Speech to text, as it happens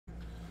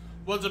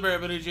What's up,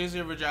 everybody?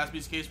 Jason here for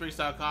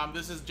JaspysCaseBreaks.com.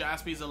 This is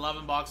Jaspy's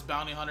 11-box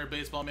Bounty Hunter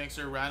Baseball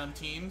Mixer random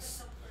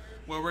teams,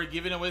 where we're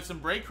giving away some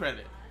break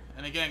credit.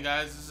 And again,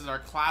 guys, this is our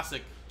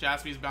classic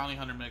Jaspy's Bounty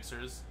Hunter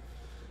mixers,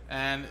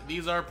 and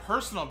these are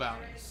personal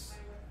bounties.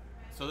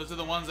 So these are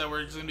the ones that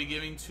we're just going to be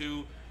giving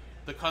to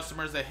the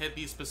customers that hit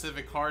these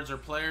specific cards or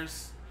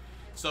players.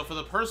 So for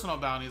the personal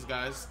bounties,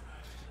 guys,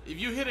 if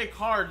you hit a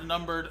card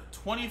numbered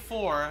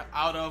 24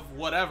 out of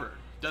whatever,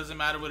 doesn't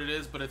matter what it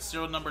is, but it's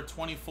serial number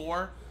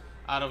 24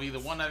 out of either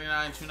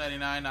 199,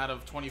 299, out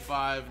of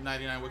 25,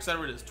 99,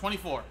 whatever it is,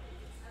 24.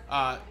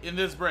 In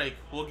this break,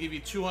 we'll give you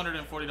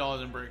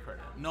 $240 in break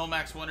credit. No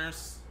max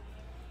winners.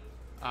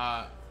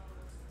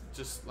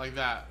 Just like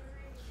that.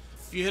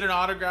 If you hit an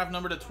autograph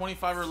number to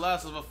 25 or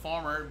less of a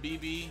former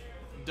BB,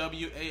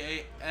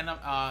 WAA,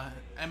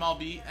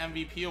 MLB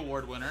MVP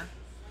award winner,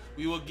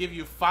 we will give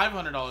you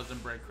 $500 in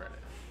break credit.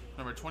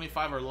 Number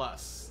 25 or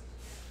less.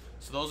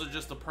 So those are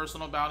just the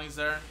personal bounties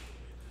there.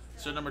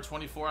 So number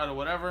 24 out of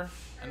whatever,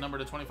 and number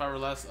to 25 or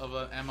less of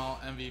an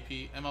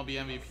MLB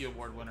MVP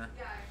award winner.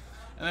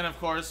 And then, of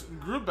course,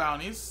 group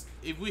bounties.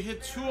 If we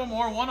hit 2 or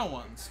more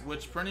 101s,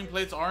 which printing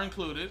plates are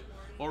included,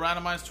 we'll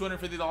randomize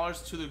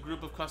 $250 to the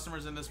group of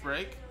customers in this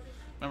break.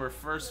 Remember,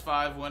 first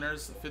 5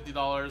 winners,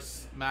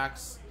 $50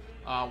 max,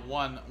 1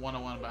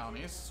 101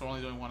 bounties. So we're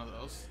only doing 1 of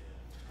those.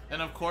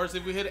 And of course,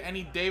 if we hit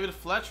any David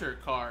Fletcher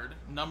card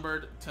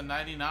numbered to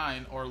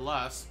 99 or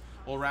less,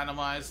 we'll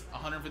randomize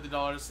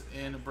 $150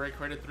 in break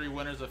credit, 3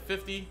 winners of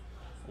 $50,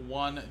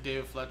 1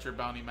 David Fletcher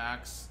bounty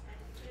max.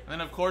 And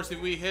then, of course,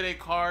 if we hit a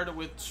card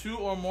with 2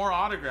 or more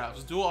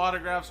autographs, dual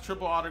autographs,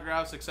 triple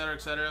autographs,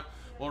 etc.,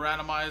 we'll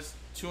randomize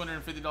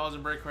 $250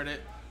 in break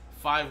credit,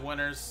 5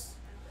 winners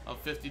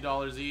of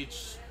 $50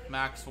 each,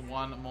 max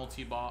 1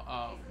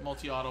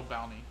 multi-auto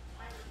bounty.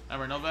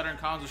 Remember, no veteran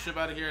commons will ship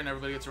out of here, and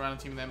everybody gets a random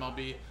team in the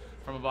MLB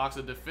from a box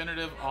of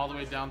definitive all the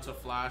way down to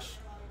flash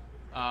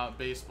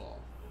baseball.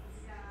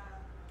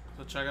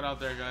 So check it out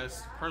there,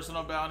 guys.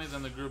 Personal bounties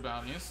and the group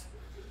bounties.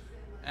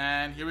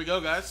 And here we go,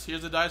 guys.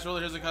 Here's the dice roller.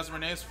 Here's the customer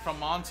names. From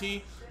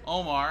Monty,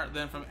 Omar.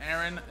 Then from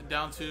Aaron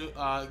down to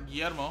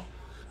Guillermo.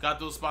 Got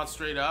those spots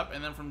straight up.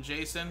 And then from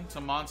Jason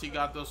to Monty,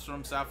 got those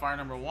from Sapphire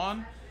number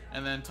 1.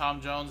 And then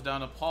Tom Jones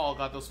down to Paul,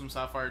 got those from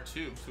Sapphire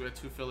 2. So we had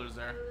 2 fillers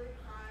there.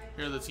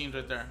 Here are the teams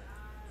right there.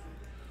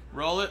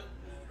 Roll it.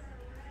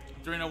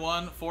 3 and a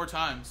 1, 4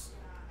 times.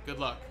 Good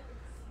luck.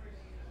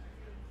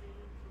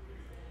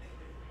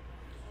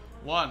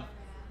 1,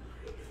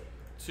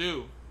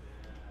 2,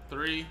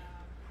 3,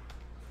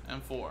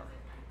 and 4.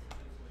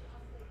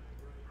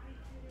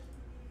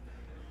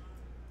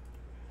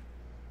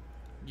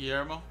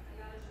 Guillermo.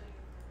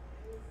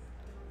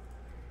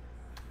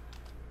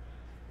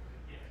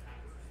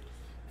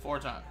 4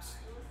 times.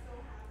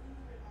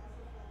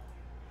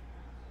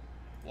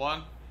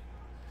 1,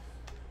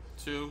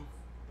 2,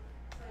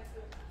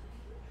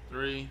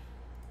 3,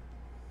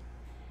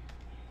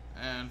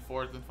 and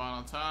 4th and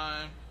final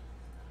time.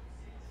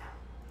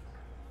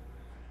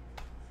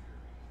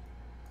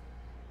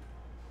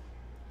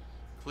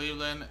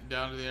 Cleveland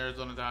down to the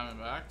Arizona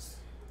Diamondbacks.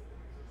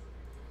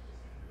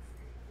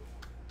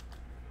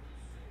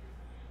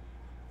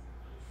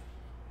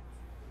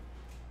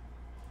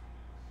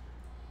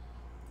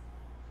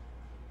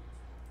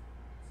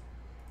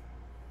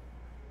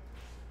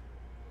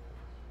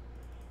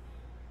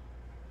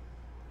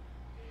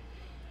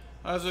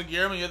 So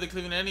Guillermo, you have the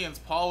Cleveland Indians,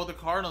 Paul with the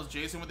Cardinals,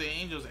 Jason with the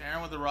Angels,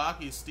 Aaron with the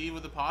Rockies, Steve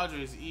with the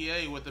Padres,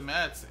 EA with the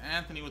Mets,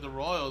 Anthony with the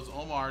Royals,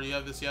 Omar, you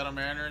have the Seattle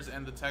Mariners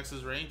and the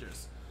Texas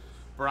Rangers.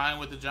 Brian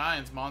with the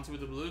Giants, Monty with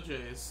the Blue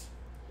Jays,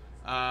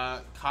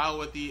 Kyle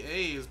with the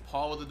A's,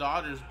 Paul with the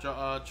Dodgers,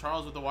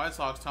 Charles with the White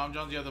Sox, Tom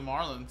Jones, you have the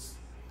Marlins,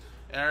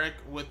 Eric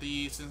with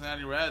the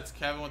Cincinnati Reds,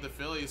 Kevin with the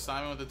Phillies,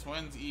 Simon with the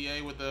Twins,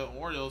 EA with the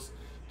Orioles,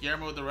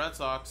 Guillermo with the Red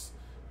Sox,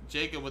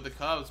 Jacob with the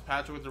Cubs,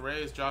 Patrick with the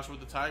Rays, Joshua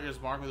with the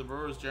Tigers, Mark with the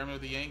Brewers, Jeremy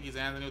with the Yankees,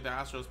 Anthony with the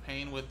Astros,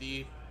 Payne with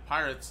the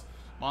Pirates,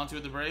 Monty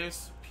with the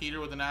Braves, Peter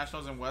with the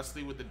Nationals, and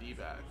Wesley with the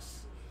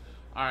D-backs.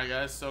 Alright,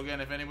 guys, so again,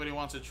 if anybody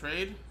wants to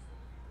trade,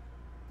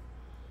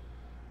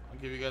 I'll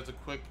give you guys a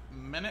quick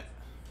minute,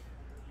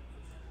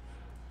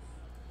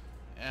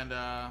 and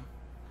then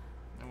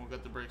we'll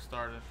get the break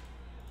started.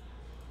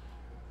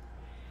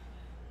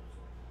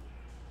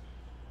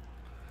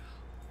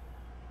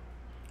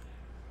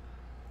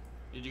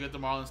 Did you get the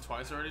Marlins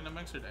twice already in the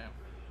mixer? Damn.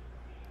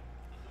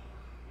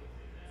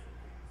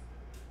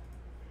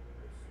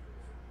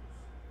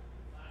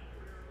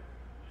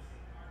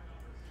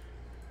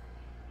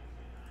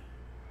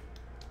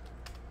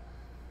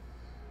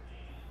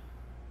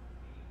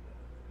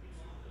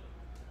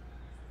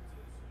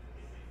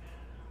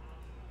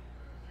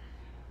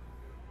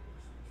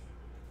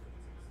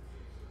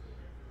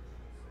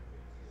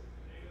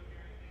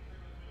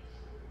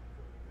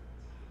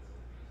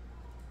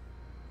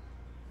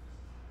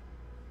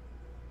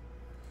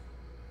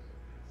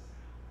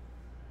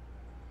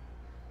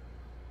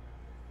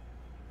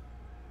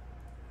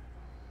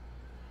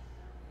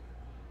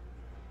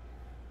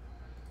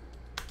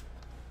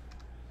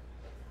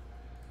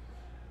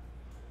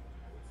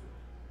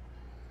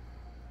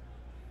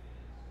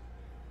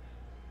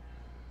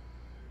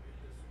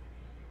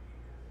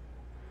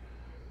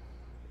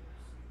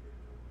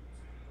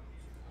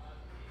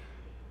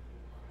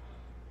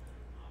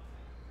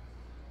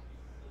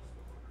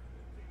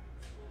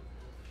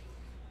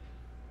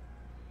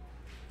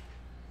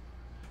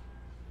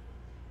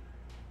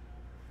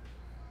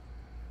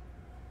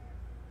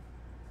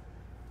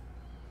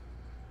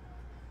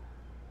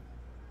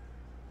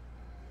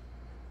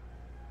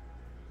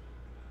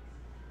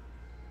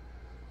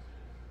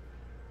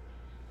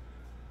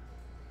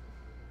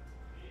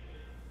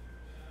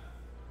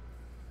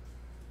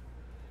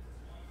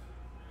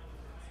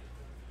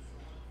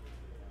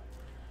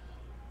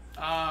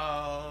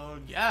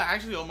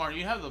 actually, Omar,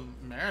 you have the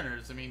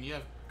Mariners. I mean, you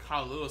have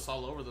Kyle Lewis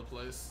all over the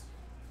place,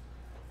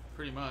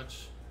 pretty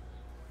much.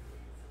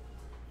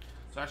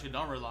 So actually,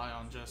 don't rely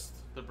on just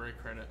the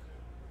break credit.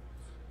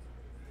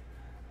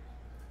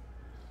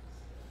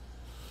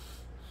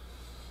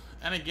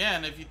 And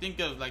again, if you think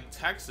of like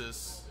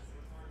Texas,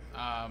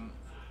 Alex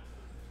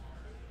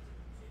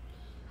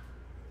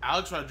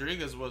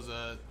Rodriguez was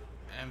a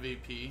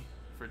MVP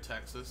for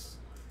Texas,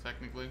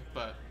 technically,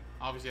 but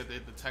obviously they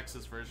had the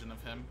Texas version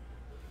of him.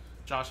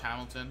 Josh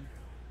Hamilton.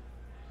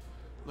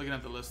 Looking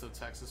at the list of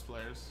Texas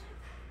players.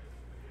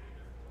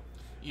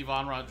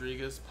 Ivan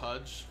Rodriguez,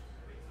 Pudge.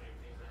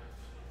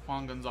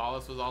 Juan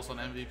Gonzalez was also an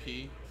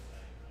MVP.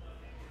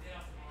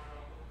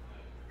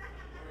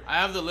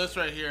 I have the list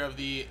right here of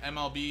the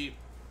MLB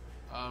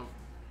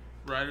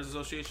Writers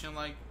Association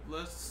like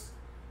lists.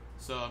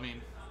 So I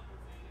mean,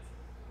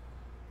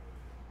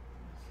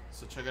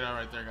 so check it out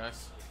right there,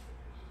 guys.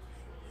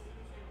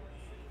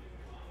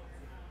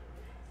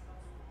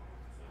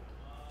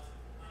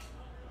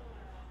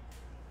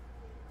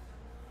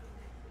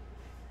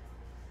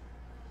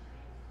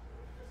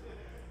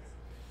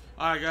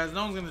 All right, guys.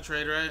 No one's gonna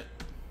trade, right?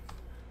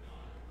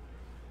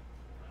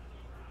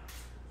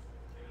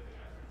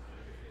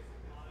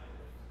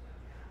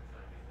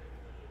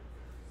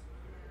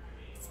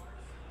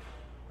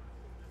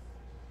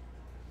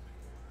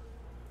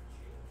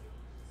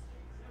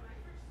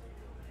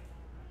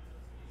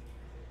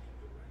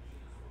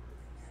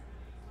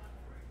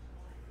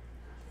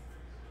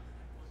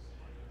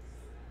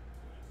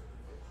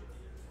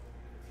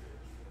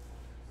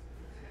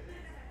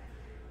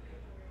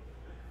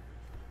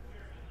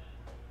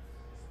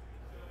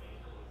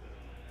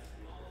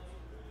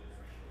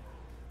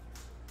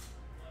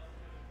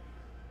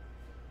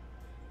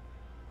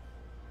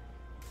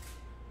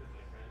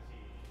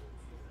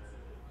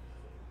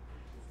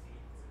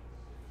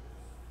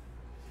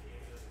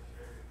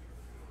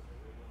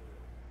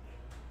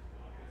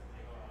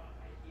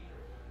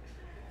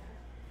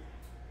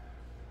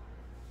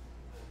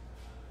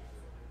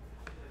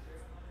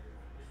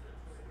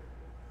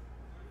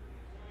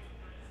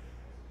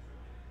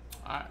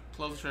 Alright,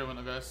 close the trade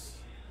window, guys.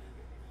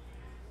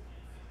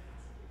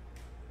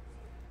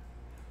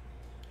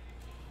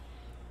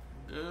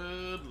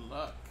 Good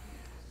luck.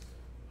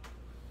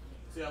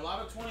 See, a lot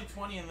of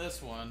 2020 in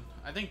this one.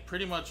 I think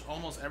pretty much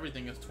almost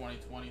everything is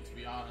 2020, to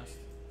be honest.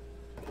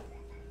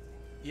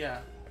 Yeah,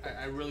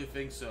 I really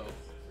think so.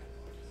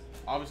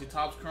 Obviously,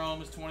 Topps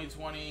Chrome is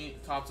 2020.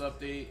 Topps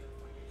Update,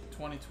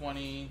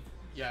 2020.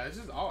 Yeah, this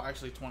is all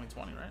actually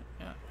 2020, right?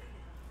 Yeah.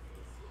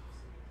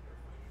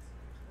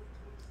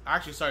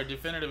 Actually, sorry,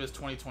 Definitive is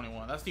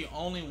 2021. That's the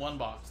only one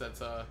box that's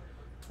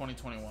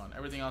 2021.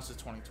 Everything else is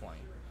 2020.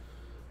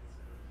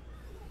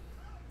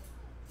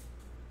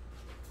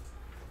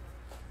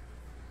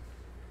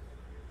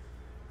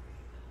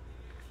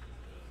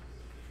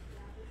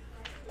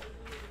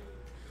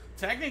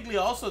 Technically,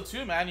 also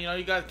too, man. You know,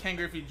 you got Ken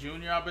Griffey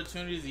Jr.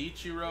 opportunities,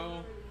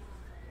 Ichiro.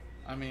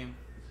 I mean,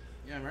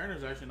 yeah,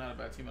 Mariners are actually not a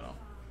bad team at all.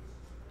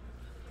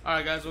 All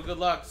right, guys. Well, good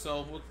luck.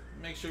 So we'll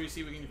make sure we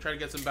see if we can try to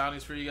get some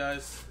bounties for you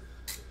guys.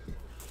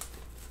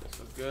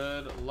 So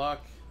good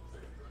luck.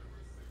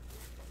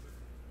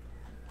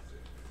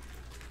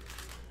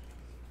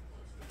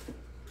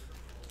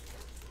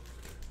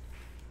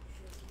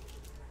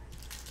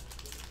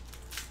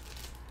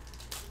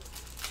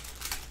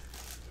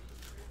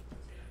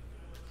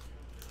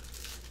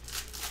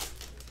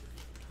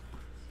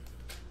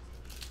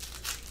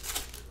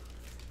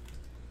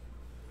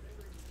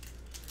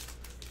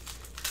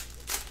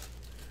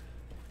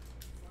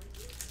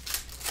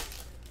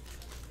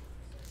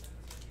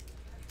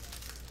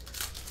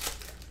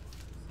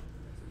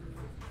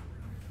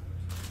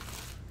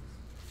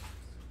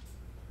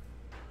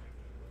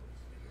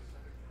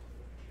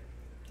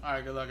 All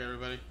right, good luck,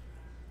 everybody.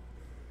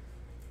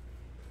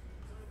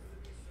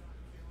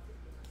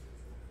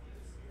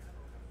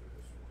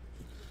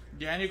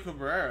 Daniel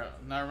Cabrera.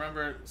 Now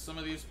remember, some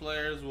of these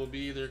players will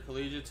be their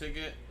collegiate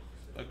ticket.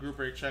 A group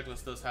break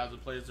checklist does have the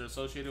players they're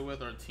associated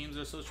with or teams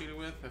they're associated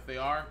with. If they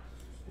are,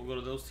 we'll go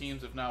to those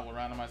teams. If not, we'll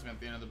randomize them at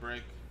the end of the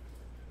break.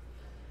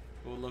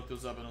 We'll look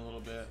those up in a little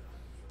bit.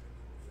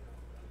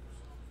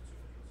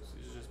 So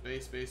these are just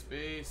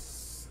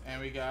base. And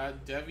we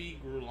got Devi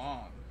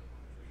Grulon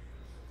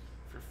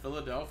for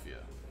Philadelphia.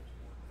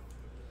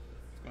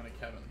 It's going to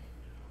Kevin.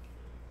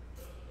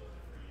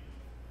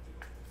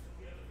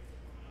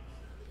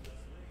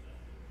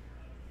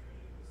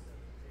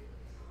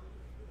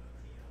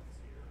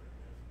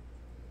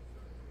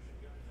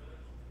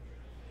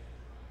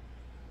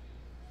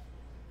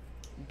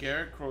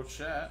 Garrett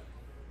Crochet,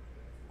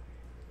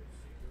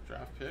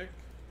 draft pick.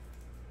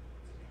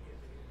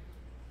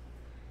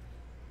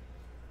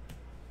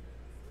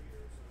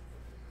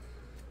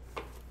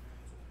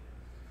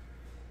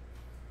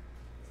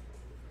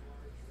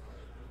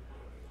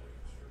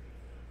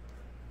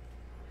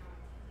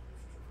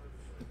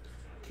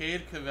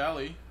 Cade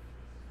Cavalli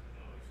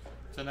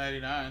to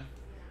 99.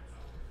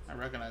 I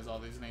recognize all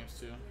these names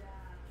too.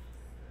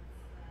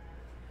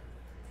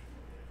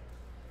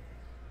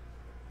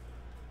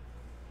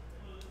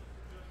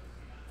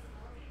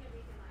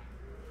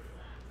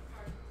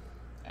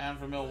 And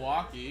for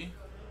Milwaukee,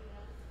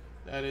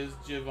 that is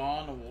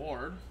Javon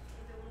Ward.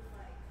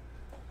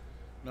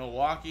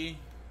 Milwaukee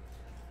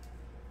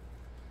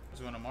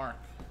is going to Mark.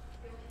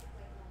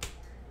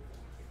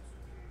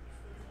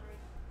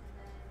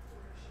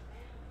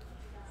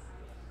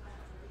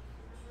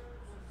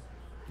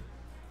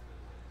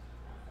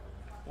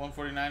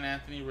 $149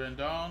 Anthony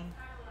Rendon.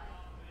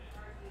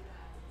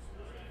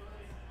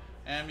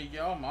 And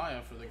Miguel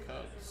Maya for the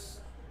Cubs.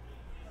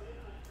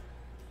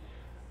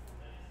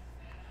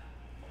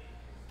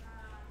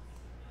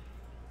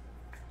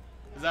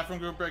 Is that from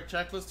Group Break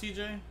Checklist,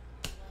 TJ?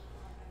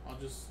 I'll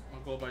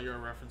go by your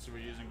reference if we're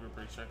using Group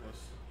Break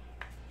Checklist.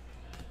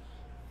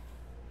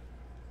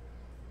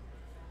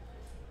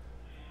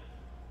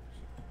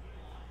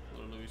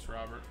 Little Luis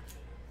Robert.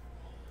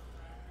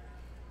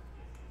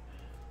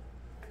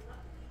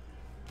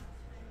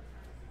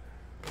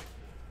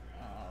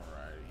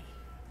 Alrighty.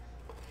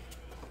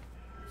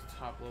 Let's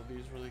top load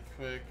these really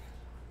quick.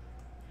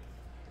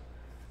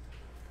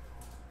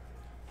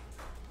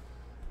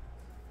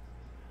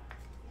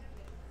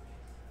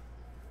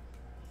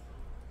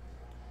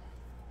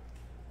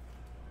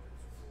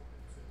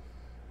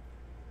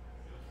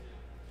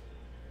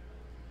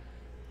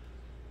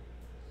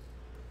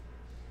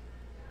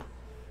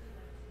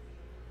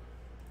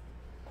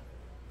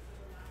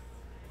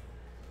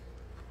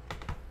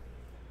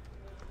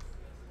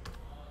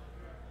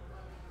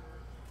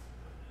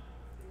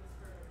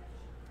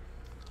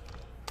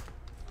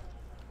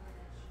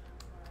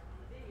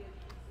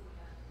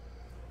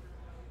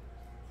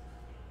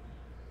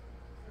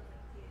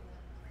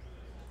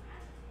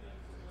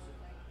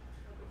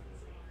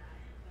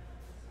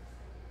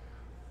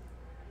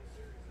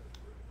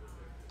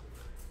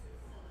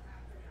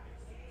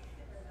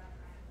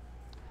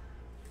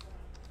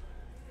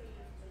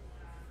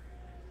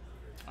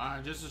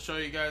 Alright, just to show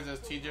you guys, as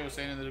TJ was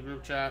saying in the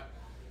group chat,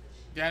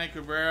 Danny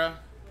Cabrera,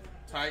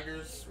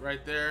 Tigers,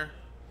 right there.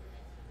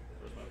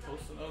 Where's my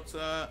post-it notes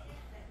at?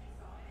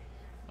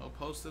 No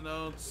post-it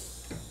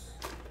notes.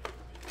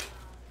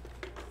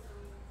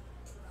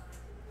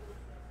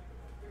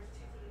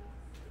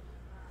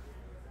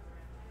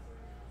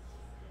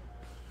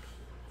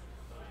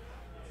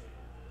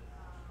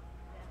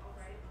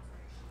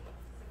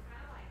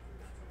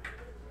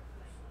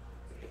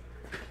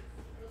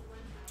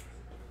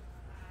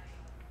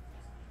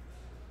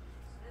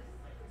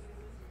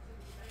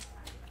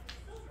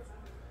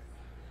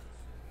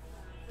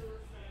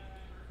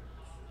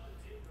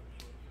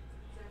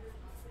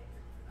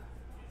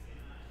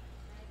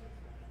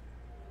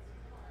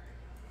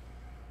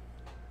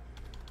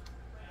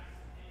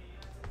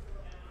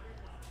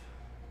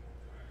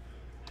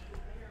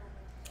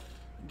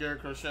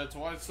 Garrett Crochet's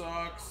White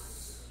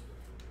Sox.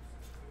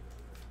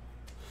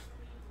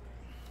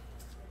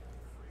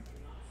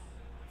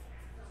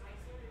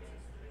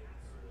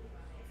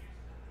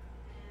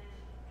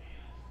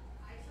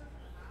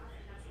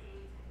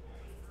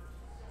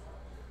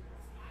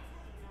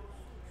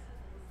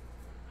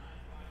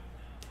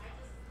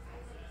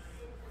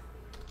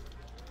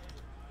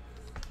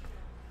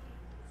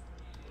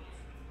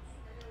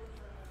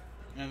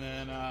 And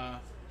then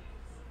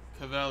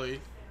Cavelli.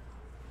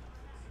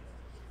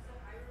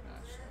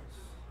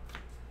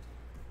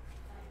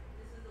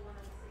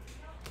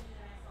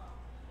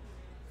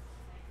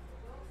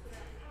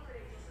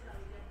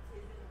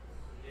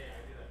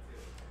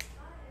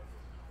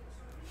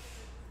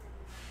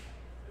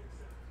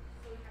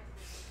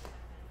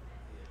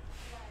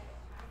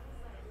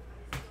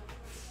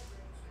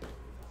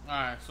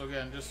 Alright, so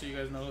again, just so you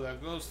guys know who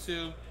that goes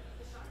to.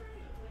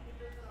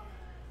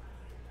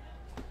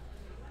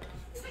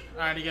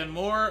 Alright, again,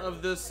 more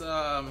of this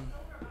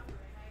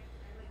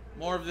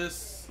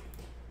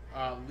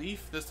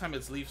Leaf. This time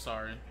it's Leaf,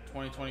 sorry.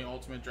 2020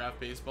 Ultimate Draft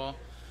Baseball.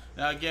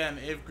 Now again,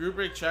 if Group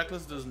Break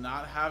Checklist does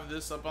not have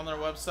this up on their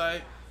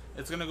website,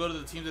 it's going to go to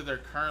the teams that they're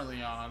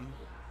currently on.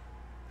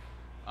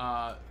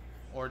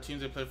 Or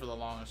teams they play for the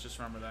longest. Just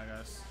remember that,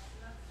 guys.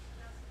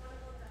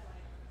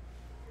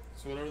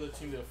 So whatever the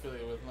team they're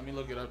affiliated with. Let me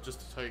look it up just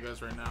to tell you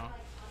guys right now.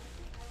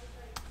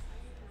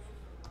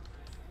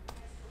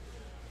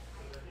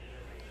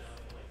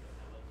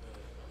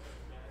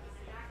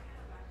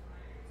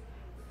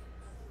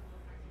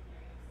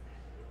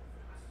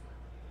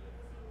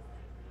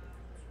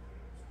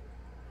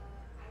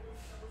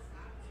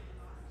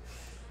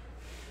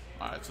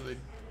 Alright, so they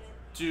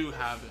do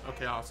have it.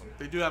 Okay, awesome.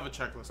 They do have a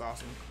checklist.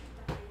 Awesome.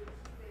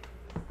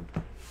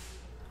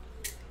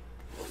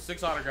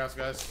 6 autographs,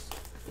 guys.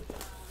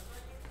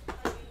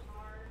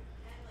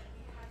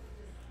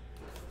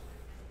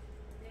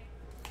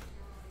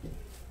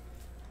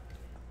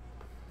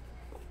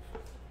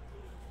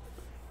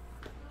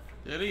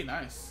 Did he?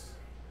 Nice.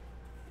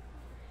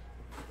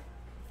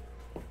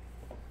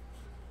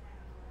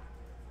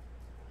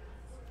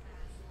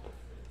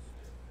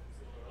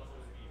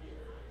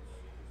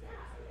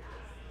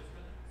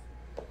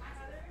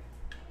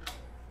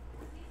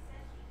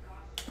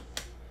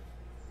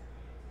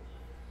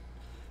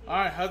 All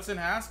right, Hudson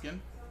Haskin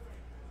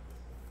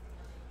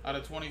out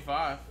of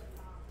 25.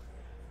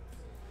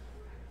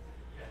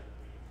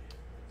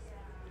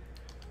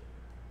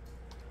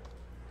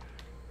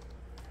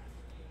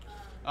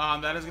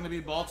 That is going to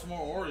be Baltimore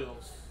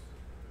Orioles.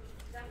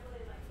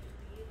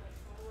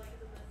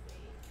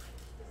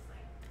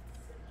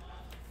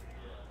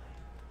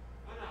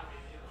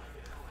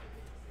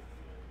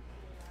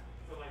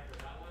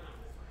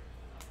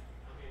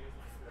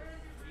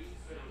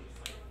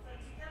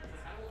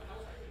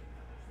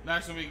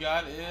 Next one we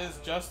got is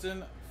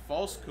Justin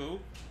Folsku.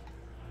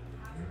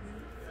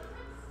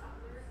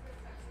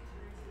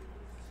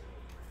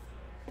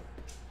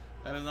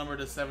 That is numbered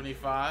to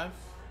 75.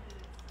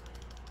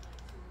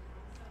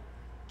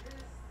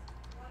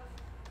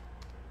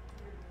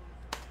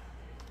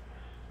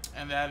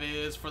 And that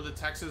is for the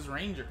Texas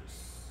Rangers.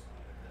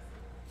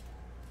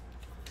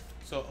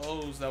 So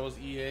O's, that was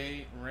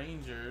EA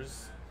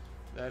Rangers.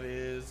 That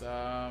is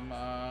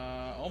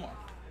Omar.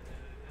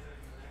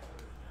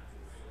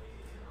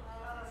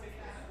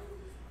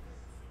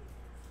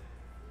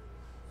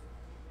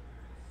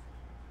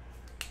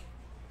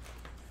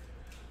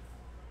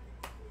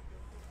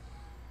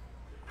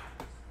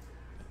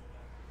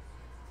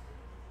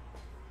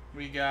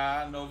 We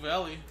got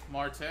Novelli,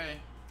 Marte.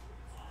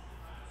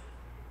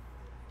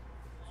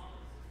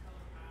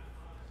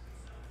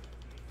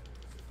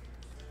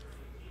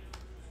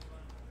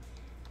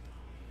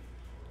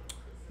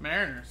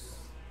 Mariners.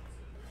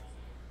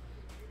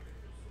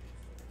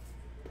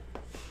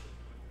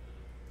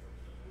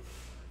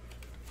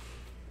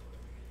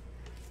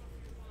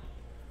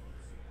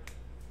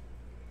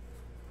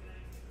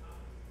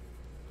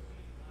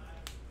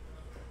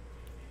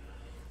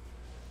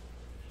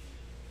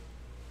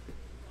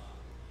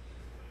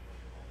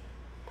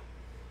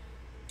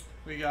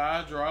 We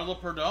got Gerardo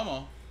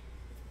Perdomo.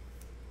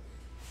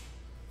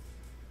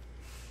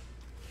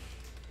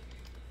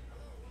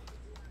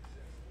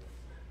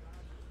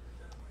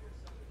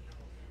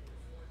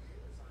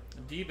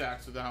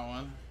 D-backs with that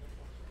one.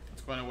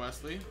 It's going to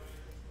Wesley.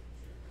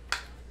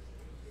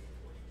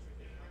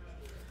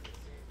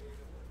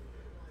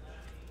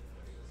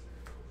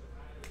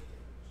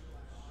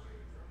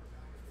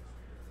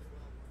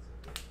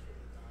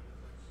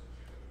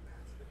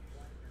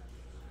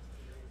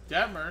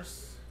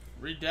 Detmers.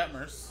 Reed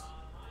Detmers.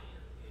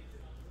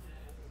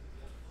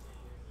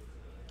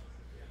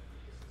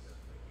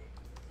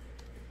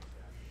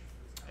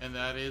 And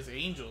that is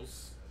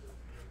Angels.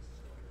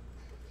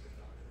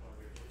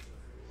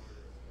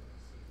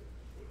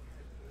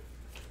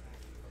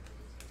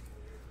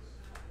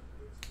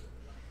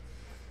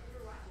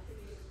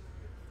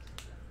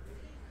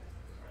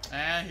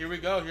 And here we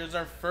go. Here's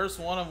our first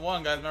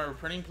 1-of-1, guys. Remember,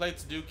 printing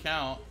plates do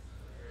count,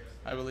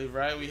 I believe,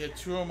 right? We hit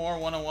 2 or more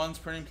 1-of-1s,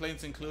 printing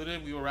plates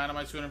included. We will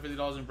randomize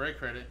 $250 in break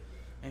credit.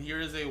 And here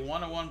is a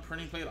 1-of-1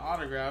 printing plate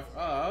autograph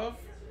of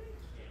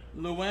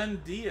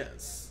Luen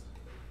Diaz.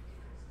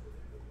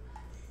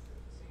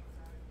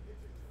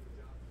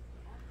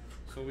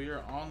 So we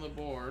are on the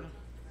board.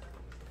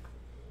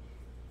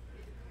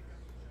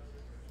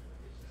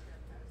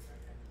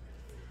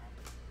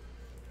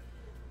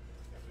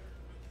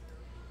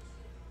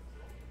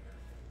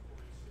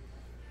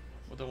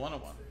 With a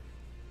 1-of-1.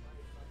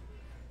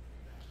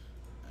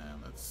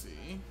 And let's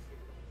see.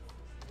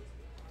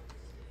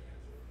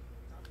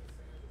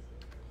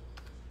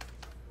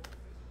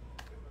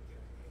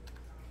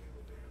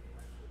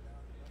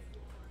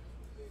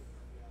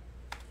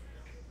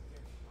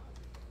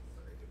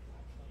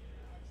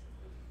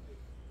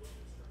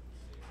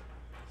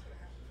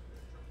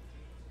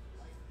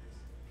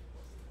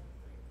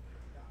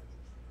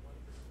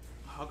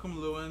 How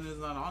come Lewin is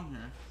not on here?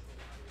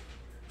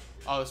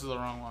 Oh, this is the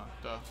wrong one.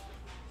 Duh.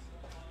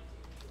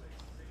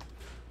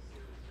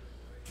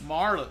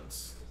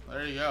 Marlins.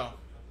 There you go.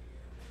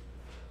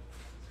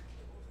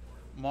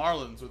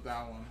 Marlins with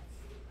that one.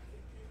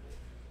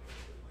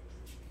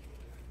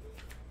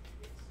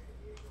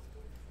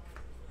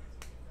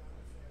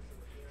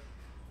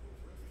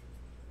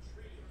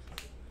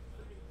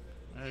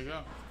 There you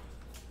go.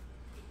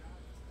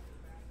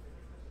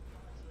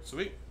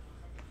 Sweet.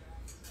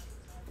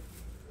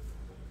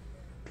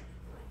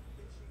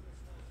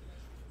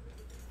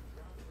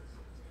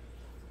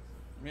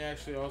 Let me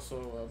actually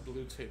also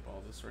blue tape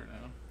all this right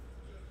now.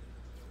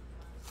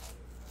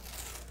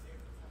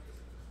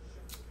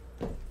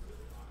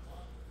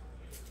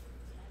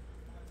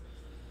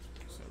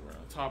 So we're on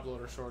a top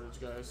loader shortage,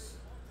 guys.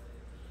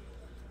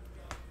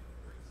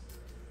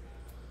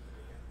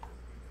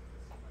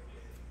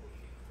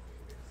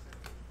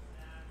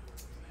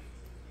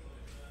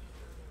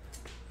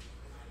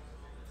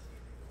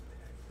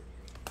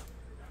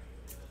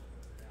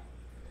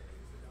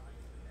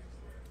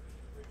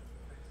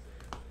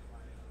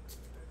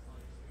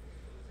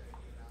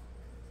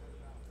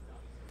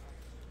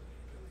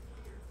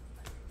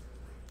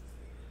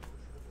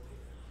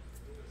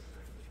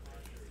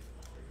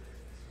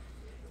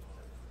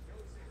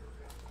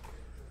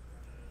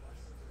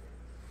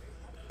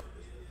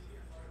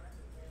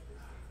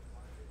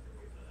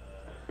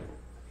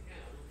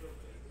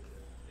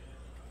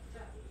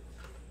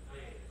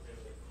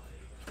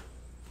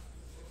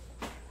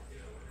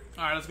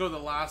 Alright, let's go to the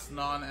last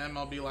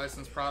non-MLB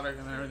licensed product,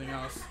 and everything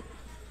else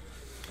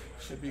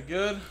should be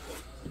good.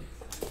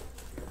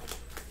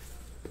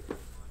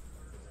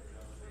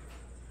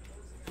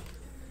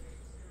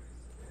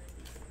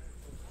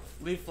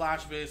 Leaf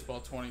Flash Baseball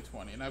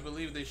 2020. And I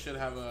believe they should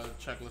have a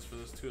checklist for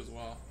this too as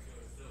well.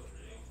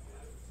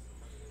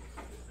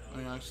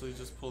 Let me actually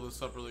just pull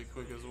this up really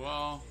quick as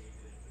well.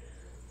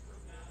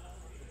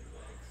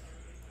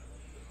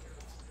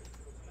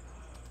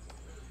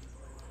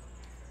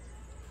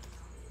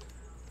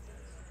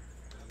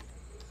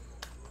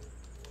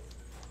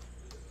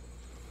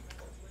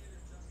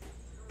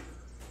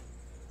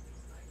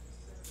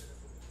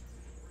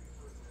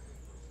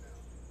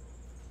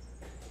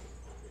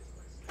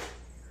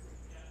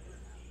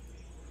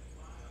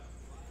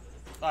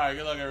 Alright,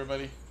 good luck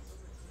everybody.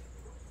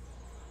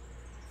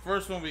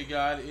 First one we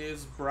got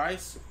is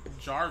Bryce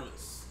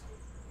Jarvis.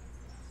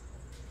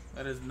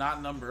 That is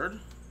not numbered.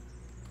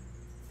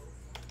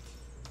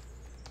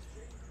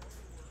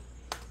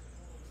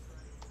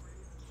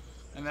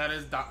 And that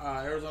is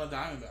Arizona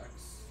Diamondbacks.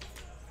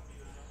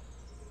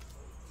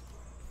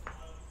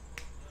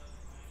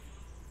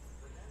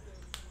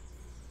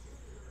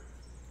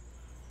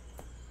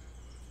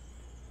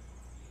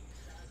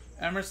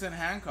 Emerson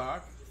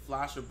Hancock,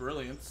 Flash of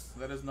Brilliance.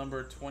 That is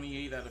number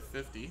 28 out of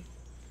 50.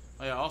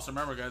 Oh yeah, also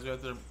remember guys, we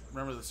have to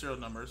remember the serial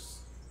numbers.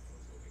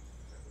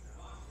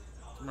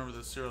 Remember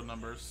the serial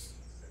numbers.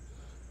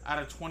 Out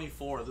of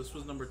 24, this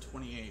was number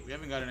 28. We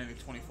haven't gotten any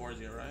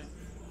 24s yet, right?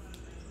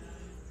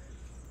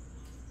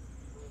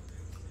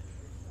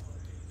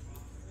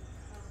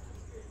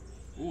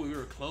 Ooh, we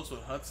were close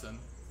with Hudson.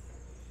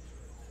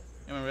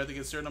 Anyway, we have to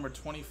get serial number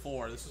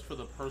 24. This is for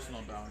the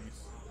personal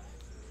bounties.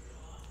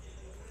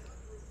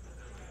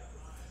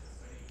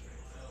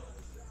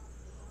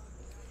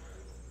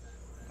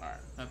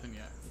 Nothing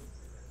yet.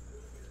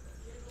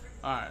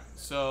 Alright,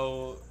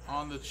 so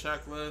on the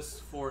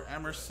checklist for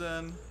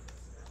Emerson,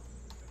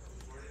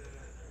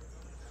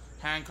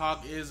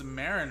 Hancock is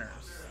Mariners.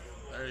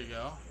 There you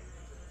go.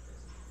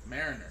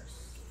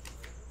 Mariners.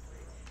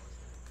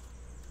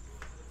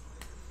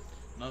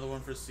 Another one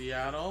for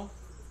Seattle.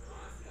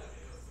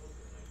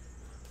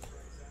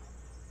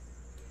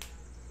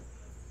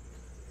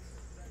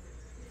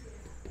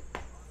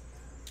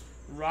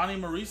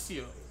 Ronnie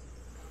Mauricio.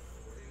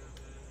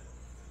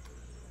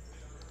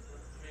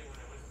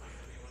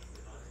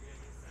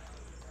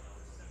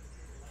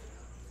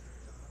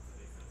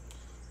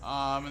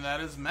 And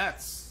that is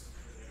Mets.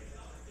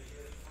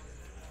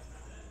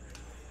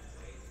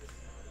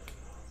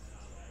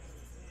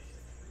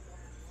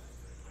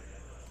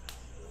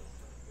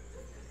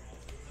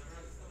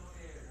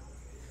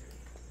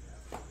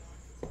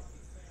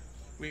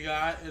 We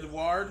got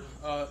Edward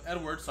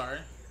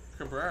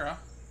Cabrera.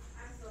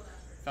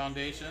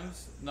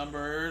 Foundations,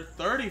 number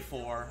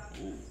 34.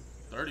 Ooh,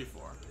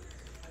 34.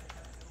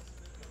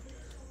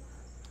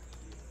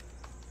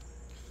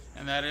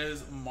 And that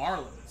is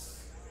Marlins.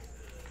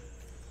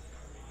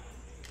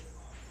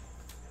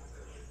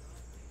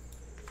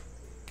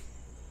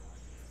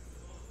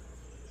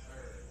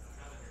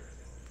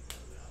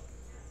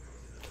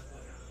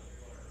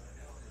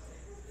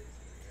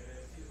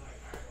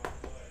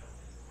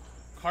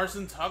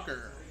 Carson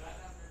Tucker.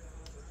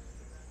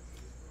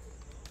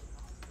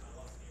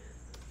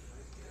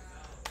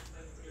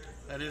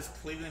 That is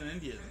Cleveland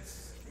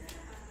Indians.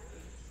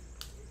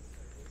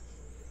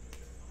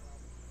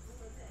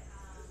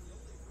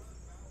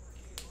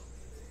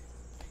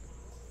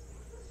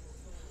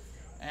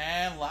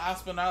 And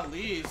last but not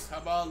least, how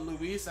about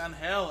Luis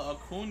Angel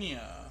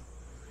Acuna?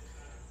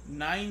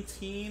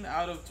 19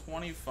 out of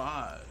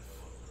 25.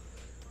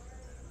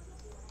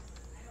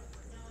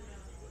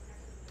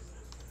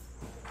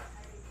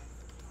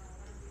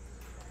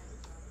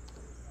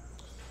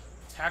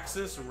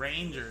 Texas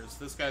Rangers.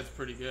 This guy's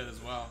pretty good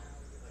as well.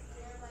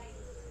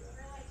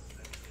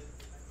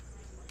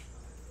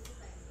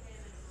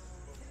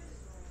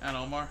 And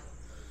Omar,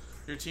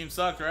 your team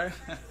sucked, right?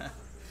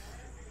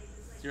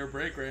 It's your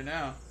break right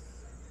now.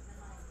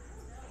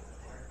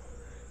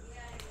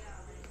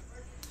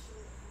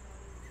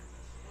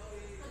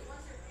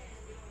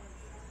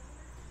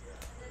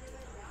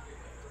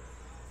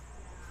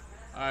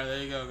 Alright,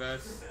 there you go,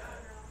 guys.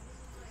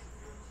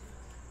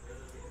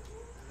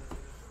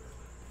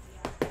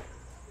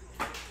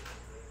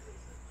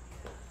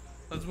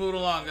 Let's move it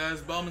along, guys.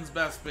 Bowman's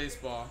Best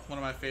Baseball. One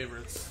of my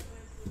favorites.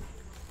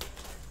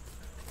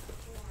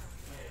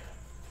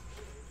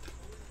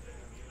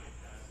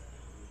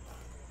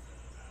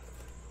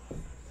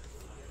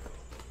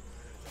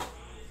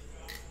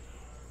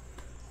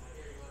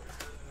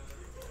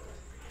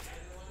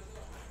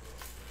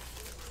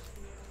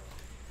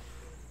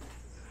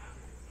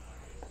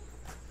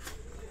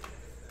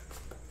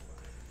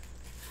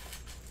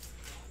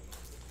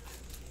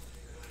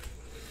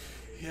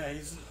 Yeah,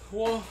 he's...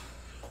 Well...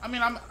 I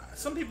mean,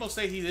 some people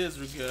say he is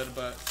good,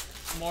 but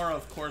more,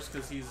 of course,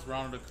 because he's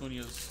Ronald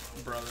Acuna's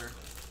brother.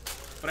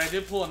 But I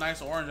did pull a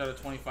nice orange out of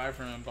 25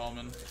 from him,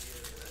 Bowman.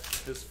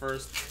 His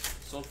first.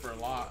 Sold for a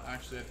lot,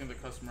 actually. I think the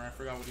customer, I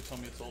forgot what he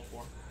told me it sold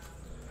for.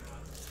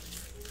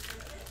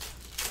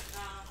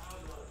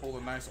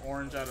 Pulled a nice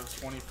orange out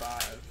of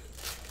 25.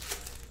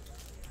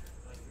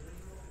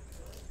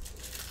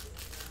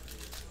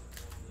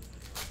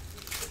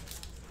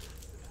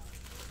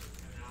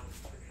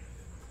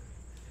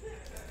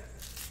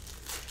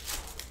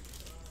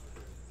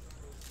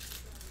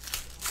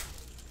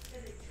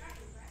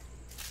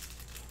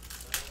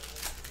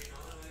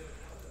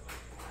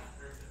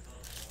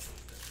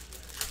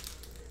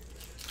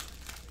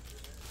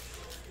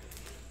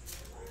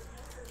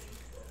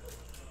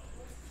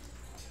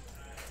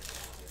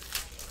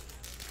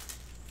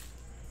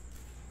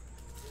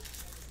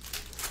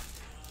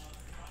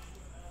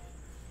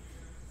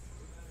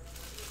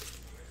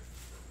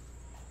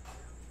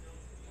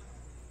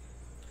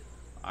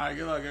 Alright,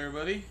 good luck,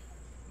 everybody.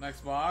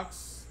 Next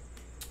box.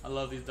 I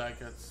love these die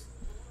cuts.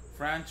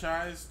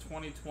 Franchise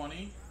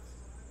 2020.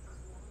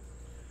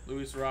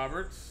 Luis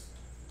Roberts.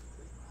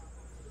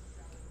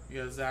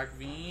 You got Zach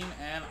Veen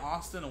and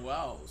Austin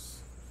Wells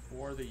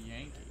for the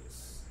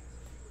Yankees.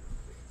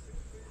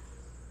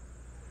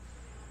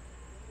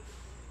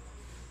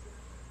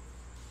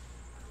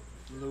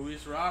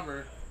 Luis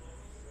Robert.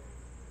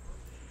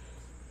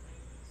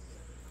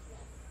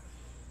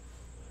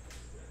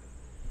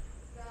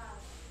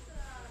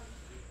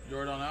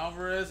 Jordan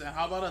Alvarez, and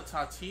how about a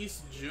Tatis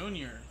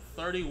Jr.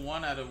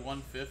 31 out of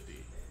 150.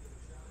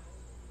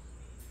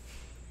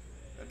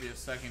 That'd be a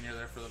second year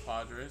there for the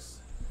Padres.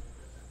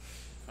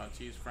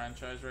 Tatis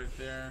franchise right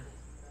there.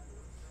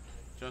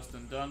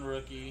 Justin Dunn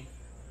rookie.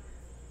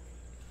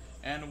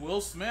 And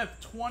Will Smith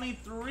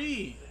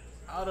 23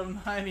 out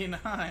of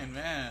 99.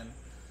 Man,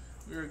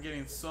 we were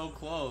getting so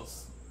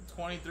close.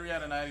 23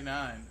 out of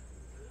 99.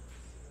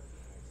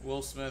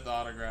 Will Smith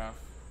autograph.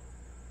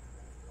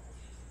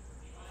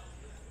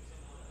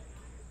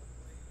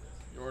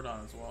 Jordan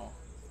as well.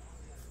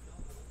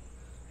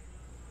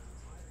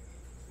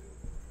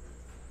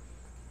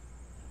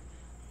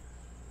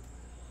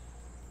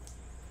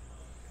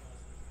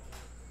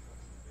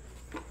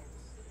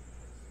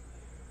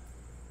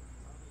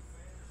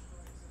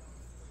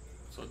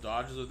 So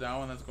Dodgers with that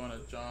one. That's going to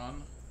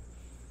John.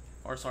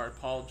 Or sorry,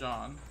 Paul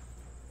John.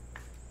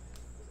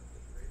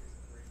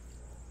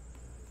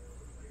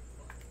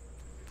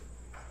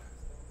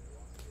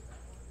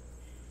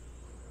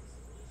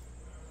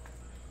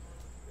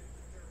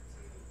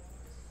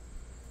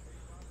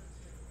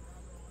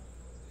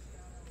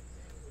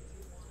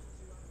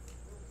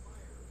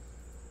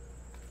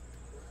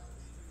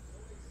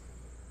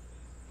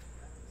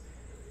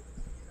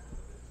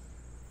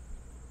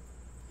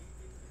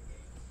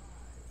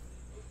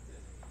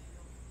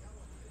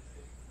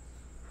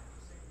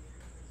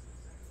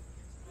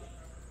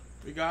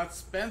 We got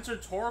Spencer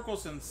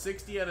Torkelson,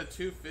 60 out of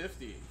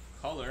 250.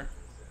 Color.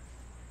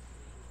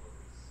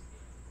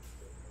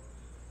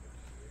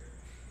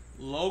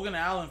 Logan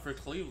Allen for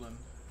Cleveland.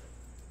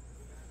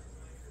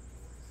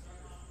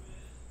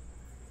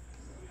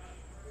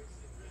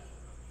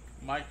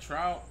 Mike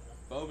Trout,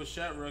 Bo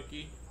Bichette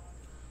rookie.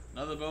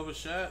 Another Bo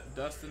Bichette,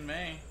 Dustin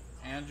May,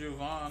 Andrew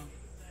Vaughn.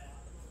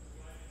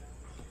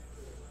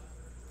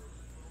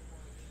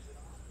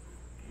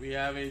 We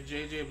have a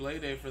JJ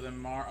Bleday for the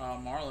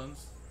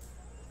Marlins.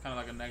 Kind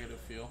of like a negative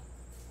feel.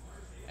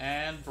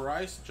 And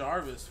Bryce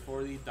Jarvis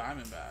for the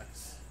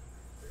Diamondbacks.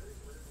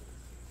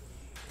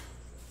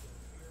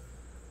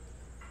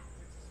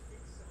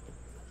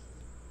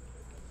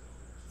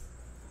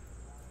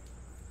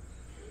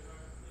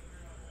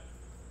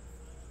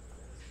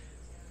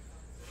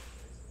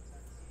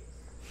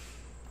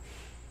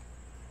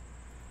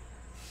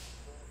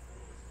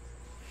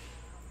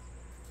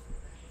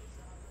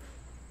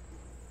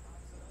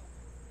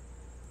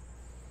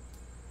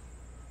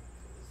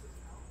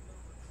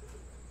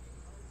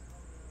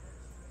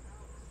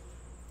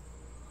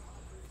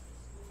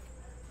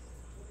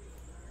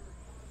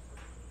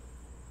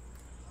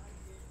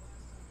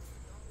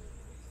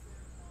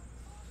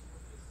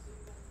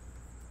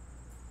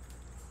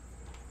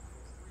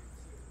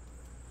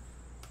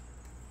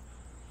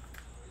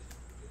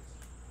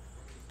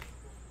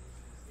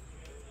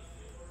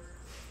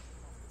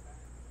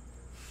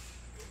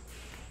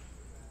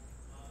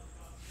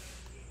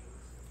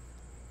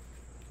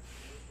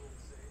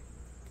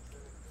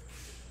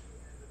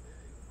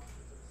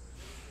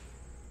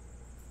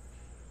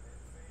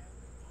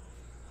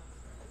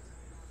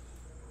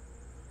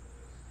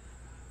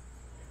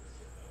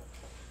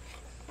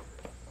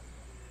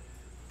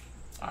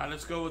 Alright,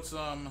 let's go with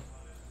some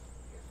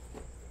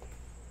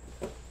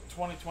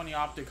 2020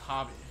 Optic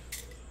Hobby.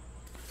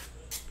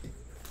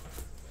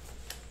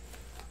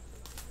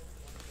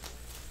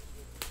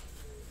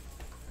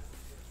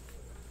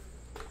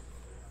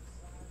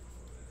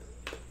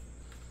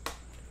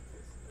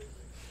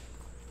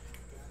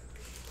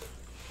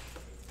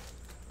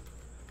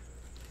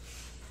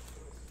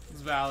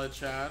 It's valid,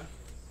 Chad.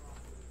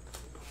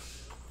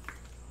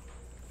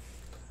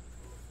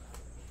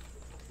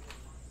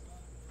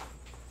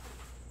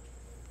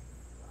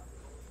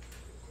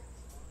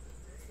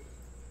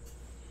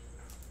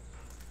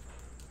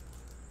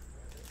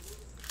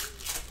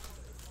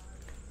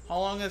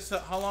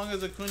 How long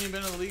has Acuna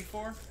been in the league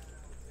for?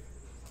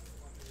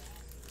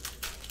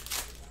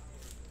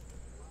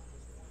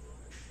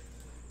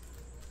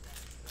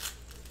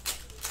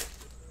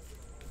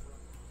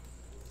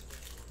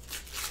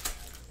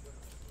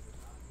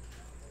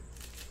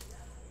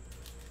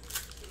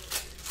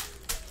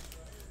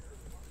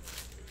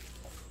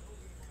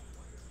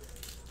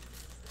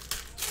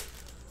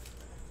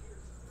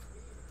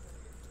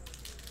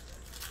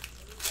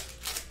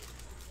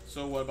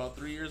 So what, about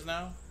 3 years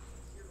now?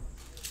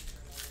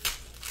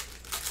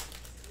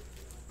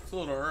 It's a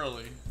little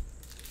early.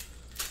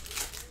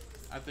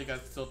 I think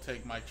I'd still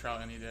take Mike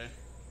Trout any day.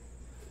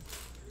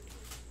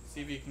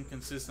 See if you can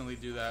consistently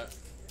do that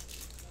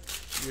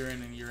year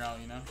in and year out,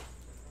 you know?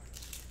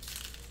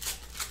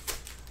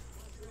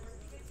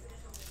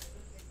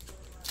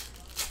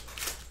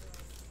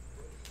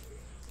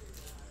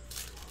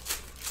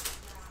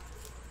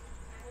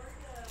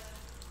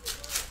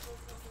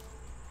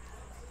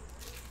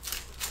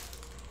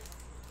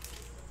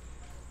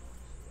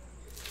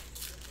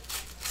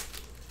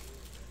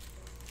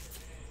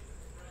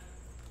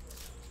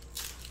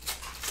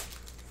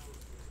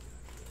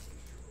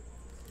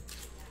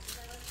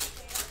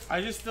 I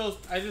just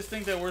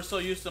think that we're so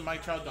used to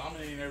Mike Trout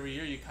dominating every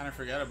year, you kind of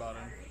forget about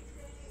him.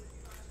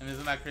 And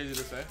isn't that crazy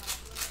to say?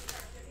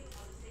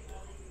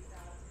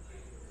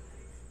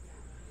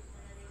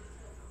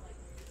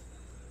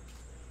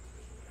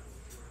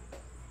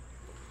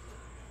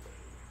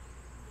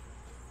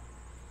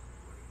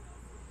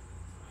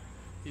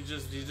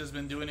 He's just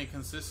been doing it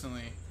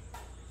consistently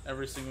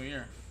every single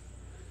year.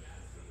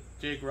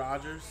 Jake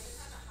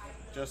Rogers,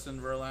 Justin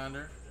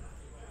Verlander.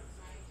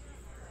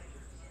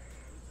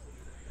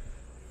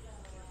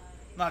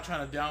 I'm not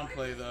trying to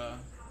downplay the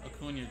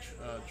Acuna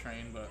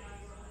train, but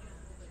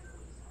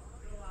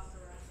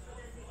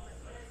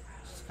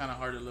it's kind of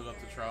hard to live up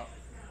to Trout.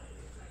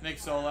 Nick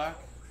Solak,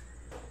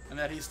 and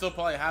that he still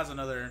probably has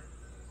another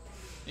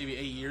maybe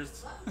 8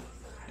 years,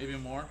 maybe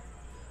more.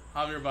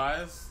 Javier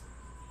Baez.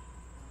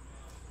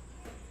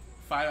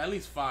 At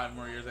least 5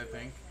 more years, I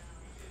think.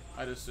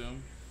 I'd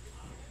assume.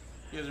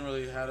 He hasn't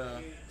really had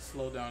a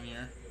slow down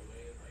year.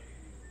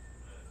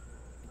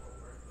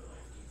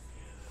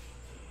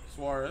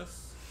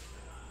 Suarez.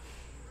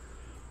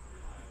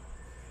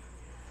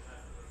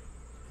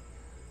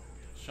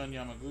 Shun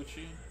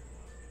Yamaguchi.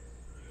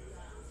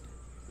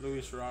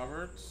 Luis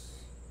Roberts.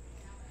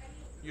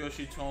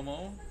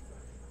 Yoshitomo.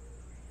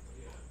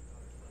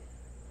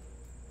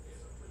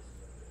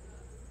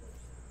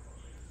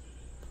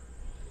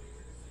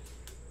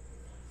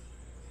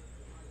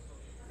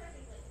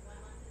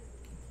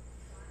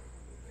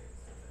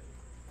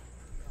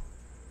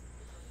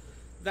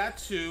 That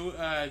too,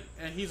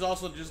 and he's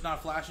also just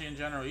not flashy in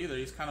general either.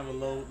 He's kind of a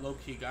low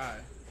key guy.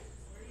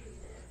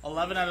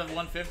 11 out of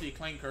 150,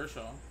 Clayton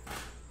Kershaw.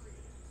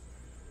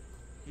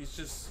 He's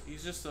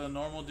just a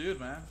normal dude,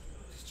 man.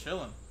 He's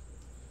chilling.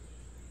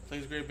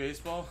 Plays great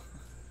baseball.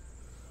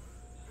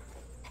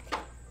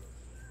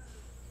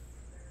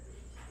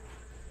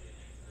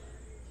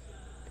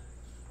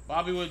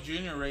 Bobby Wood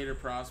Jr. Raider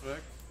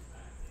prospect.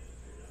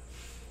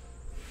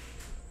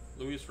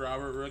 Luis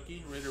Robert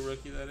rookie, Raider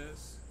rookie that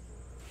is.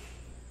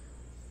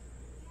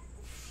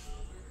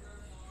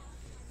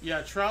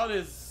 Yeah, Trout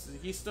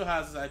he still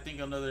has, I think,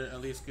 another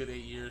at least good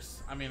 8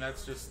 years. I mean,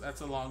 that's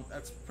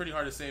pretty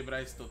hard to say, but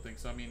I still think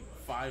so. I mean,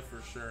 5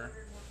 for sure.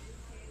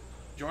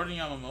 Jordan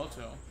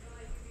Yamamoto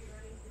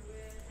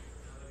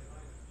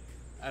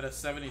at a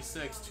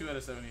 76, 2 out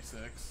of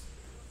 76.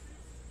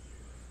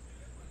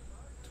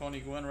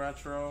 Tony Gwynn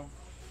retro.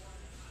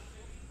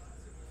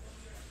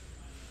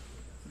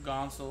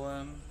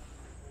 Gonsolin.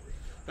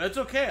 But it's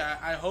okay.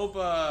 I hope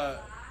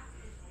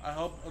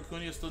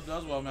Acuna still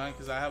does well, man,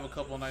 because I have a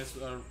couple nice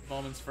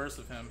Bowman's first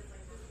of him.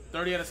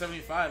 30 out of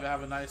 75. I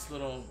have a nice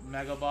little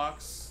mega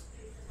box.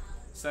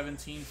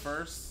 17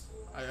 first.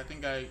 I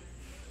think I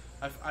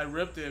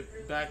ripped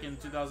it back in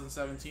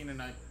 2017,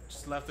 and I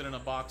just left it in a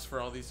box for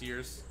all these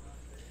years.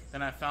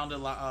 Then I found it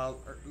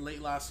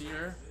late last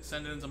year.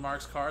 Sent it into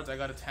Mark's Cards. I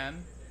got a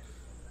 10.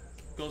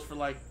 Goes for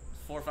like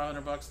 $400 or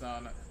 $500 now,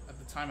 and at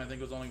the time I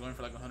think it was only going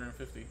for like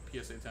 150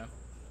 PSA 10.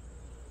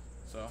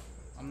 So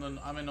I'm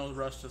in no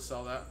rush to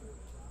sell that.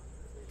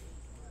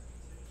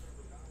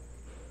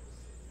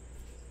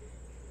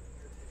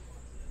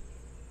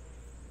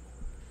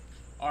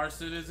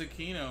 Aristides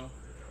Aquino.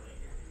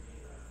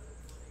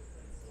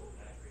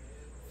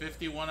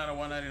 51 out of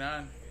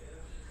 199.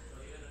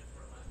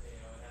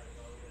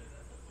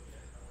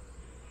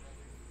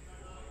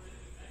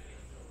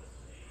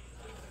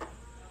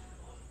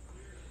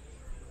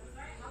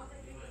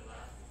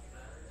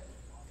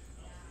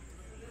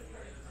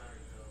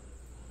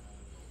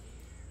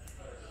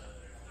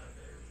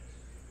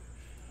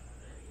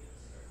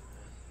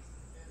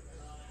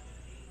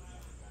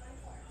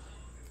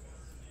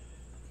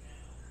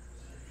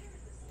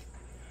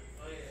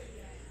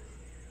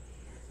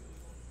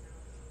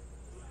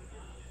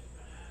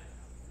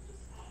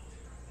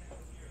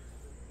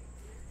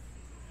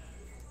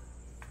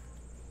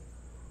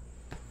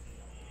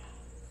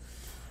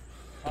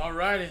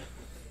 Alrighty,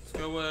 let's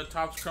go with a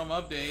Topps Chrome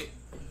update.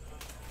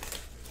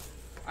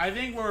 I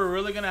think where we're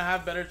really gonna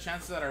have better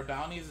chances at our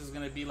bounties is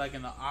gonna be like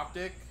in the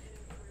Optic,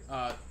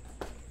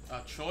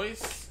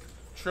 Choice,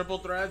 Triple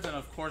Threads, and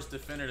of course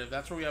Definitive.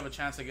 That's where we have a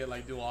chance to get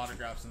like dual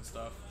autographs and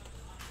stuff.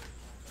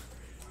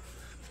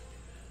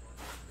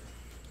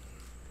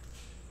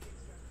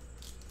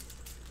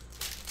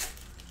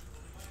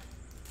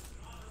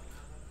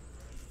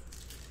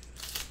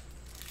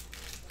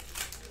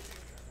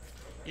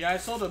 Yeah, I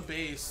sold a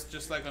base,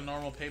 just like a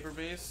normal paper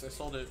base. I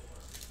sold it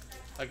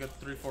like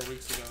 3-4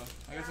 weeks ago.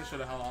 I guess I should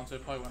have held on to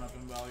it. Probably went up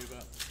in value,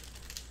 but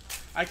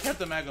I kept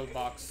the mega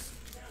box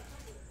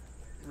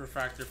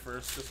refractor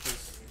first, just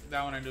because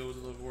that one I knew was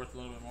worth a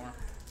little bit more.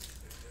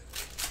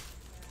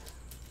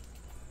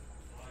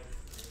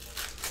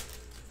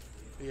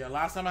 But yeah,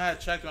 last time I had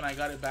checked when I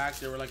got it back,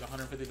 they were like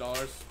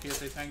 $150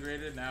 PSA 10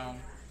 graded. Now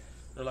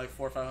they're like $400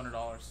 or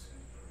 $500.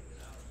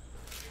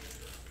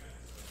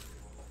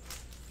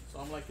 So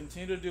I'm like,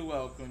 continue to do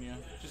well, Acuna.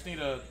 Just need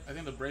I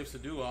think the Braves to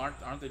do well.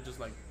 Aren't they just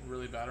like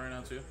really bad right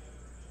now too?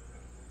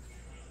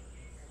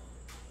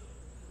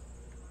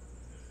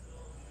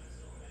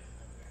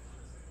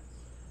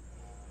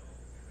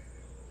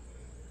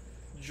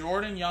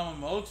 Jordan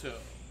Yamamoto.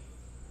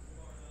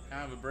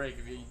 Kind of a break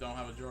if you don't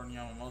have a Jordan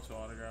Yamamoto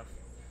autograph.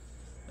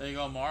 There you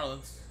go,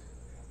 Marlins.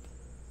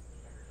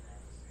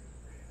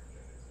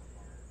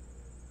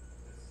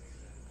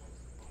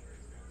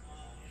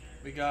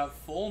 We got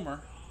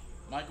Fulmer.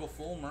 Michael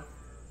Fulmer.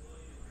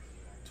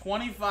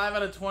 25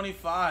 out of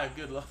 25.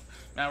 Good luck.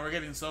 Man, we're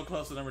getting so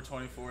close to number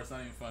 24. It's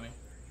not even funny.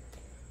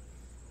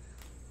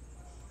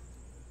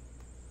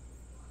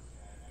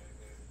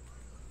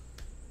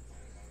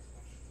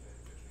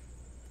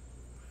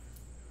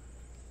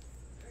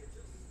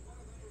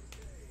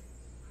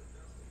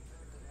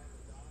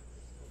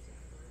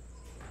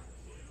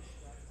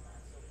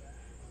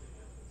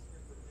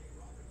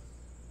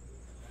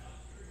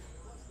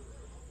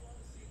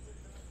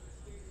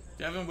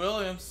 Devin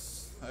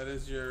Williams, that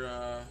is your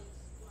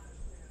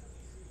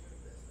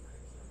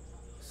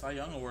Cy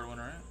Young Award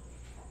winner, right?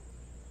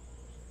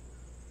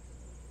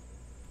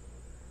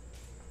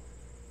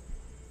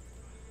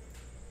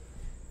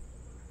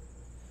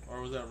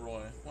 Or was that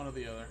Roy? One or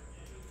the other.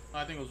 Oh,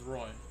 I think it was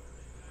Roy.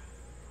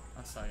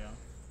 That's Cy Young.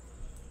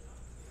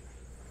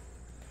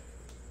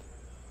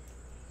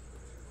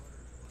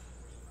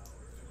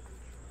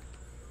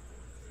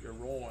 You're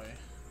Roy.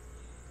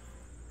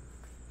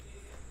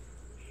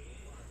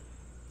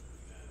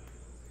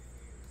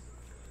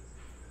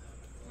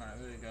 Alright,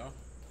 there you go.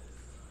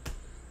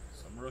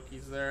 Some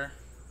rookies there.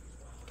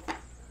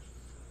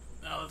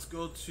 Now let's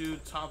go to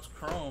Topps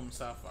Chrome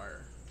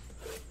Sapphire.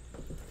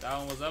 That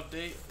one was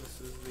update.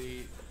 This is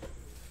the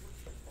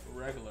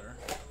regular.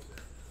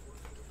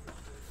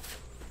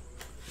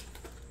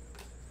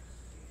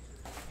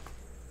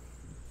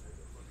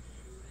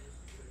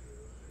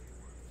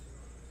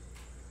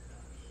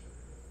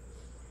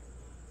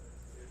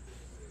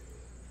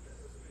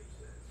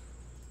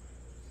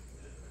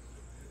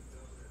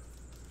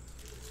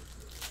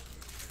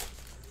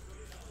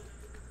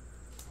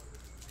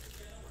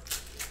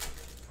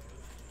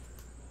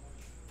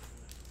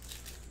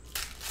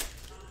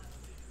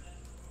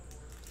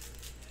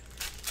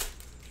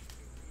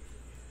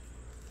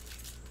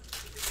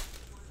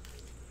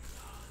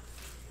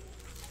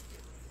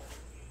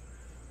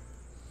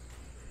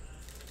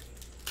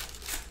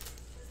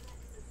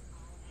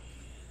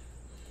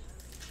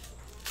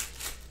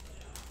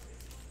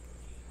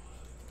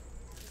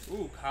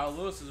 Ooh, Kyle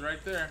Lewis is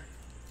right there.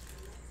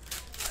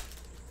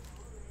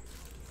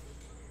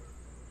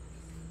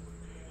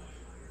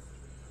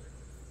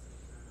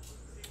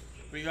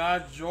 We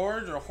got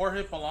George or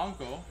Jorge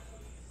Polanco.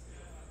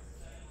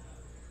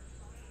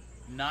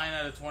 9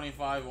 out of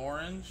 25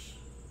 orange.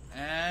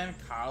 And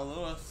Kyle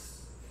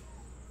Lewis.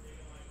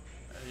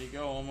 There you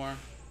go, one more.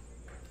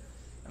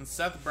 And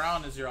Seth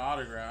Brown is your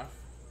autograph.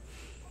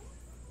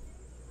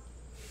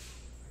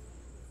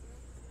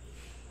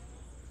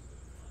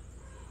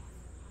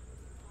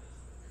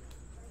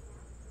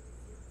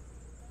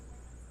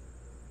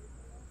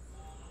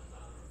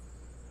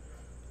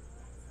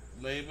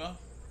 Leyva.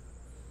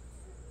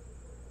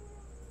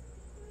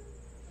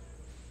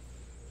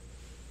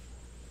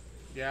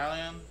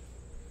 Galleon.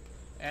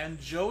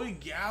 And Joey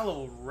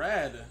Gallo,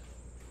 red.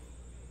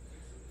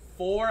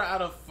 4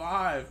 out of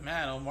 5.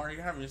 Man, Omar,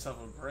 you're having yourself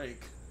a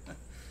break.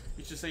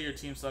 You should say your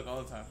team suck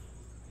all the time.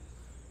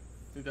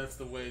 I think that's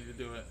the way to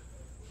do it.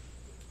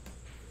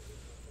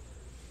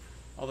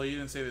 Although you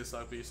didn't say they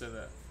suck, but you said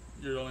that.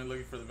 You're only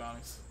looking for the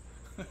bounties.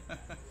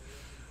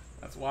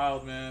 That's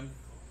wild, man.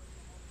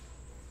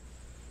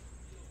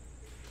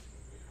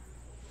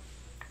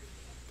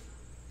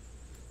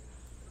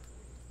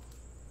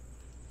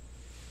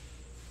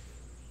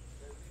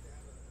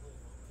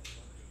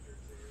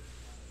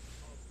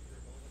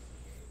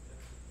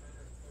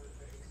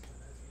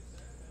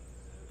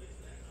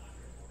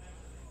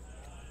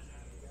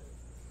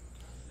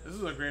 This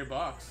is a great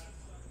box.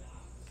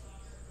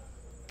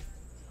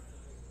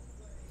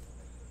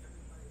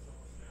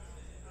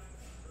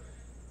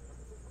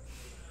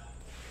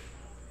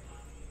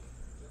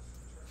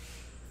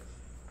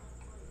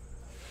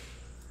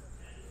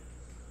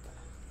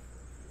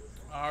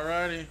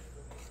 Alrighty.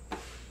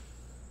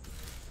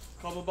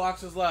 Couple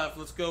boxes left.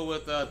 Let's go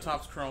with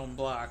Topps Chrome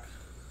Black.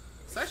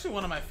 It's actually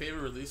one of my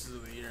favorite releases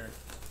of the year.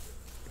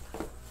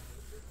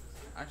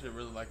 I actually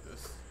really like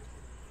this.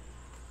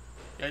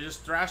 Yeah,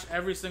 just thrash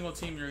every single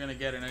team you're going to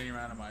get in any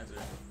randomizer.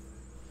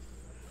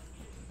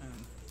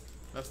 And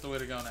that's the way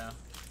to go now.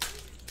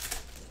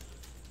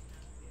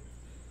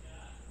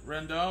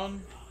 Rendon.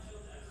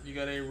 You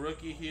got a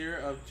rookie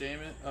here of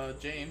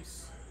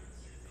James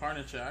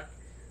Karnichak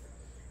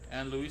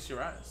and Luis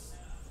Urias.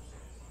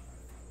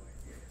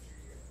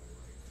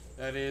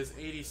 That is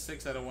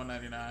 86 out of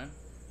 199.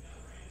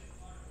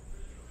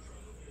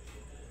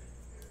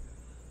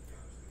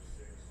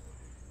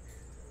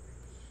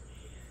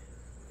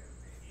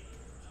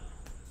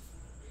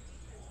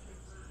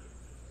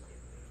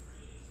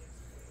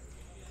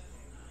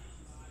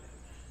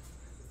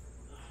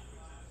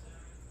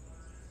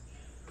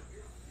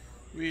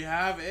 We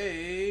have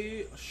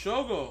a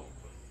Shogo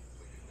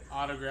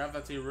autograph.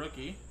 That's a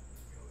rookie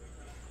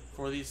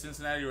for the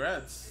Cincinnati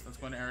Reds. That's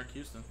going to Eric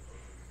Houston.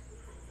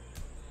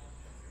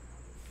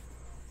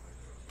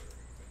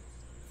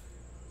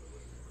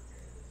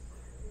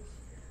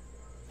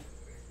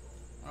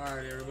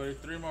 Alright, everybody,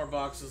 3 more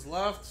boxes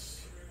left.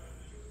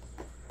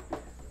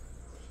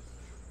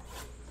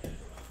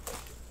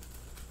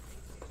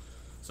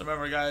 So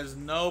remember, guys,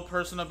 no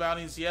personal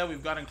bounties yet.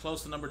 We've gotten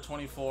close to number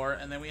 24,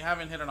 and then we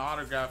haven't hit an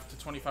autograph to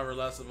 25 or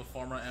less of a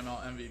former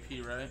ML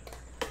MVP, right?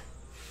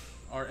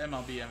 Or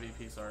MLB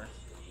MVP, sorry.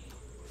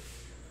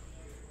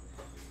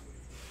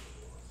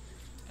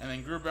 And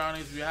then group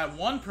bounties, we have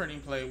 1 printing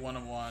plate, 1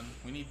 of 1.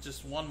 We need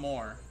just 1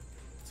 more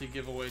to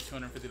give away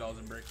 $250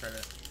 in break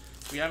credit.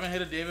 We haven't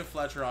hit a David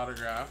Fletcher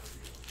autograph,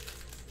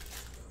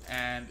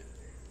 and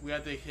we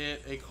have to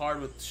hit a card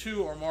with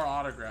 2 or more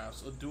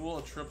autographs, a dual,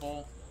 a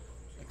triple,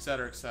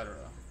 etc., etc.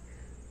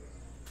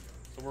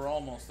 So we're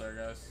almost there,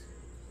 guys.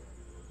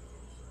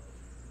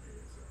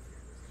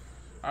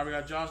 Alright, we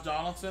got Josh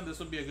Donaldson. This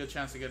would be a good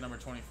chance to get number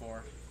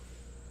 24.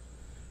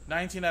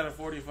 19 out of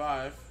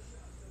 45.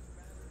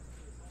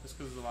 Just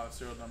because there's a lot of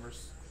serial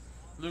numbers.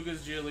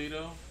 Lucas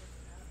Giolito.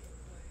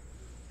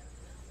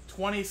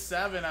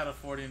 27 out of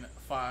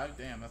 45.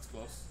 Damn, that's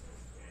close.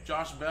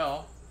 Josh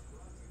Bell.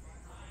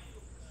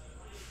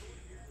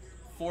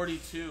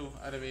 42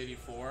 out of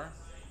 84.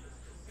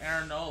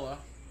 Aaron Nola.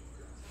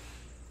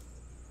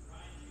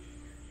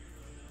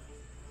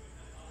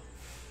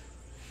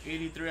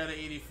 83 out of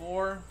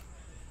 84.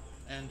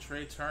 And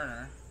Trey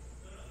Turner.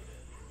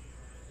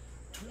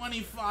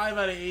 25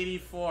 out of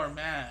 84,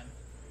 man.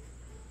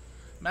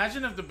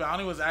 Imagine if the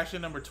bounty was actually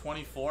number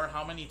 24,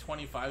 how many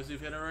 25s we've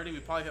hit already? We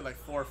probably hit like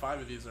 4 or 5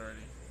 of these already.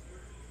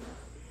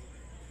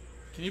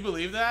 Can you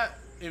believe that?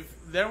 If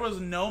there was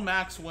no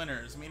max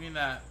winners, meaning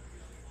that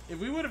if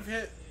we would have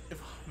hit,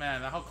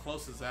 man, how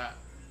close is that?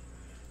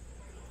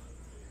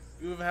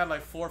 We would have had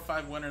like 4 or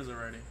 5 winners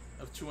already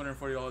of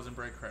 $240 in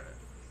break credit.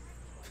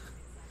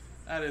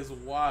 That is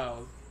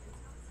wild.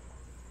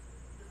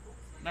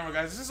 Remember,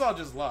 guys, this is all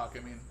just luck.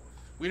 I mean,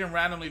 we didn't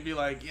randomly be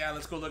like, yeah,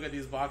 let's go look at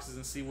these boxes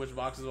and see which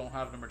boxes won't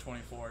have number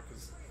 24,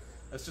 because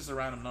that's just a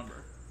random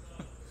number.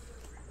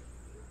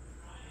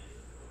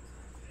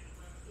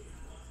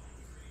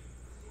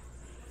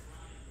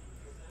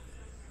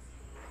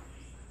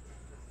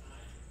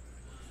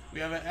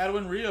 We have an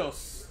Edwin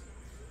Rios.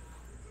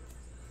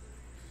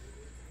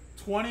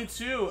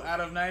 22 out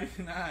of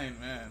 99,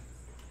 man.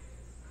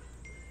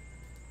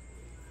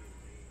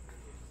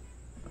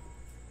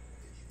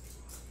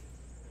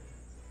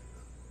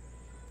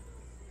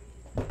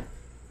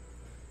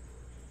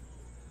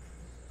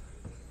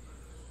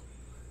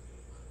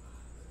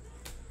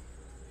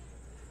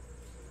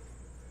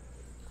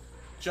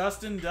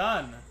 Justin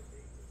Dunn.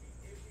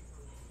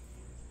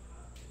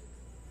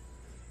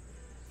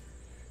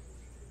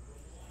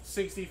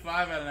 $65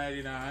 out of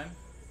 99.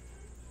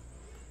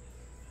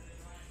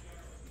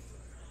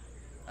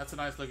 That's a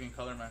nice looking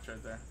color match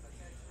right there.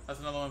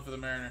 That's another one for the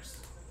Mariners.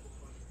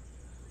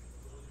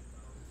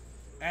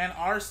 And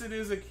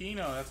Arcides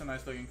Aquino. That's a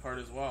nice looking card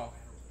as well.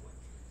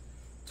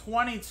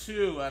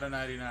 22 out of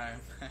 99.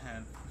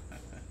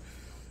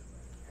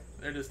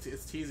 They're just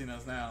it's teasing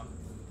us now.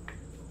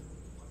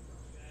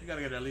 You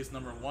gotta get at least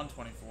number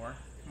 124.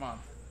 Come on.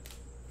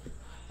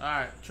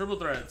 Alright, triple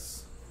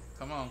threads.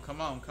 Come on, come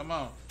on, come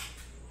on.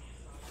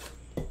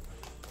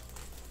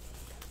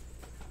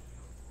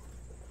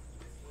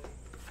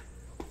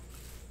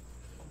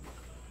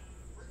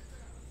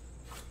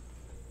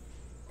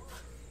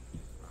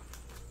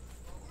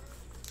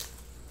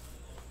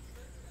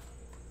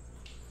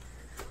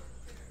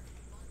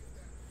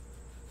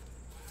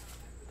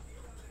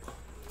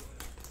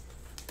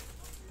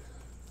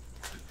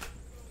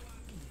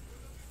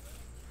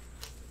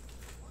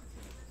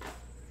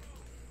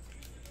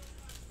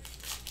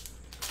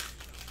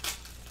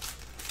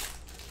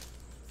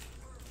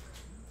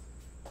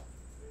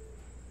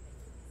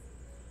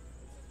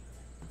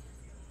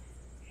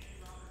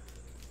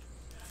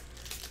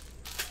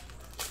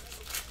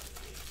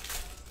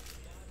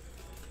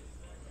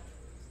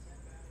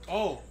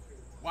 Oh,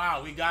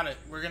 wow, we got it.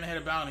 We're going to hit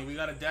a bounty. We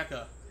got a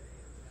Deca.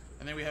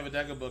 And then we have a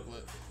Deca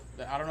booklet.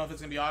 I don't know if it's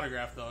going to be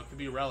autographed, though. It could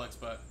be relics,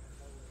 but...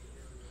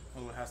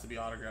 Oh, it has to be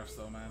autographs,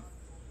 though, man.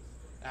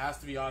 It has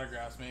to be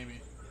autographs,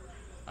 maybe.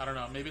 I don't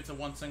know. Maybe it's a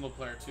one single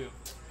player, too.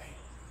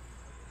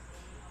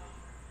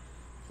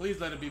 Please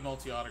let it be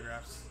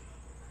multi-autographs.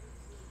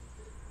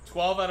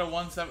 12 out of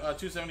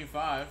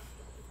 275.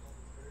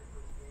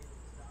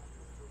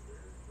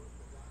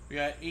 We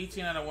got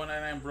 18 out of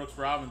 199 Brooks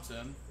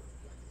Robinson.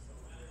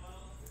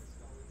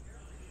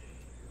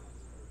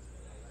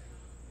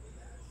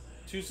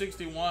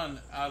 261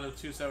 out of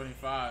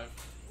 275.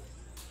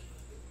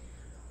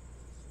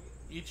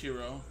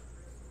 Ichiro.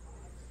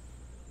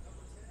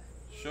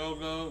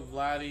 Shogo,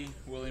 Vladdy,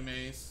 Willie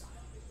Mays.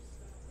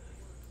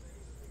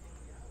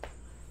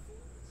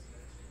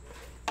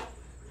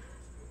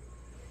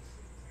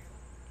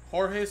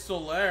 Jorge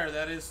Soler,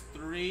 that is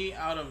 3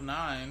 out of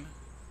 9.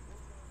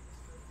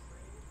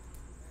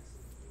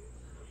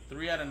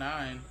 3 out of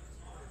 9.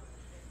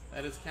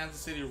 That is Kansas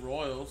City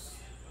Royals.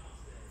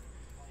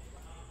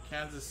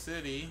 Kansas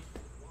City.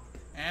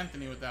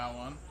 Anthony with that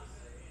one.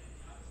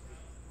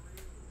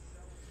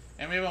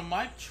 And we have a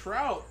Mike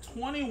Trout.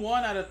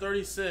 21 out of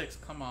 36.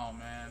 Come on,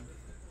 man.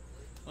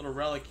 Little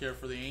relic here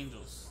for the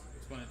Angels.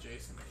 It's going to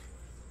Jason.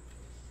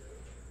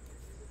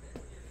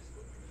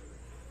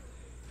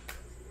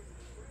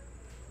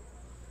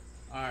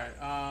 Alright,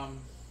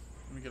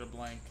 let me get a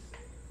blank.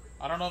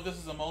 I don't know if this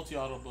is a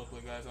multi-auto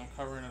booklet, guys. I'm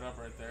covering it up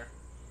right there.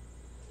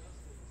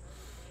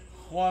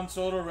 Juan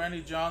Soto, Randy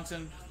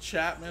Johnson,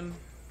 Chapman.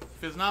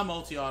 If it's not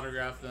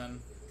multi-autograph, then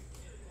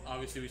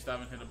obviously we still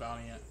haven't hit a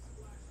bounty yet.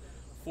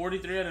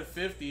 43 out of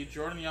 50,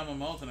 Jordan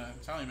Yamamoto. I'm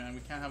telling you, man, we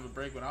can't have a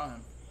break without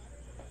him.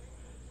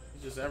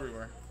 He's just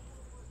everywhere.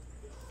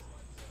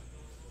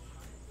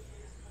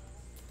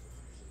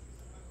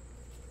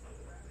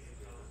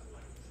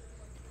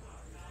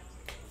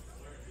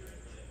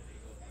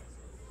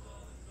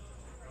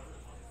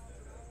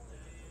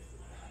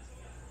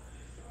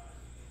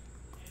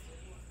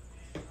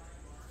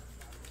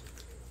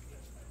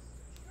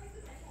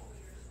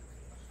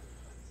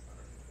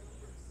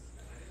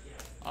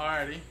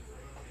 Alrighty.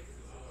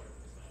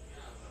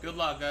 Good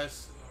luck,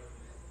 guys.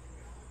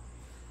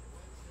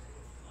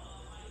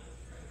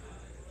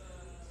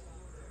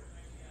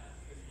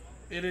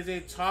 It is a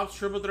Topps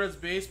Triple Threads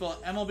Baseball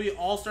MLB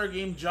All-Star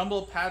Game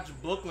Jumbo Patch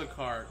Booklet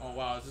card. Oh,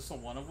 wow. Is this a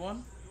one of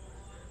one?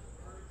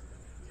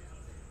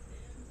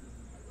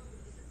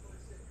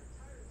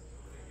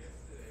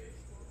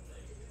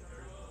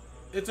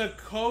 It's a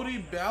Cody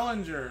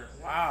Bellinger.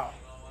 Wow.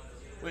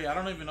 Wait, I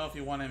don't even know if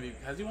he won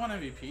MVP. Has he won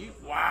MVP?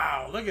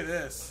 Wow, look at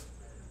this.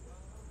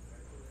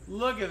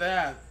 Look at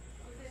that.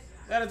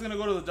 That is going to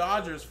go to the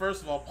Dodgers.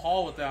 First of all,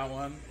 Paul with that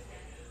one.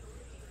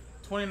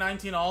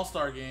 2019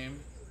 All-Star Game.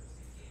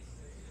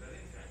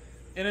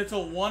 And it's a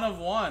one of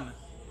one.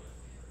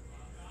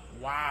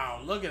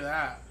 Wow, look at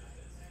that.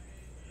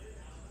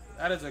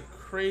 That is a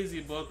crazy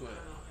booklet.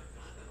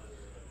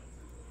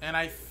 And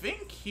I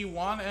think he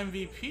won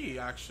MVP,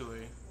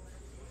 actually.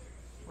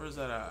 Where's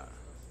that at?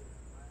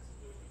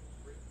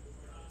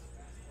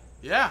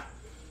 Yeah,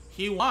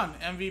 he won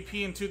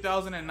MVP in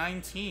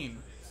 2019.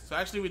 So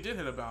actually we did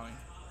hit a bounty.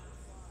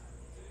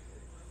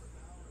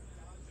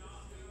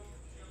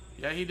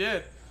 Yeah, he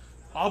did.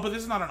 Oh, but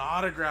this is not an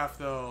autograph,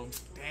 though.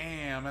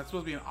 Damn, that's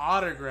supposed to be an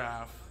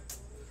autograph.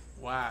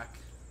 Whack.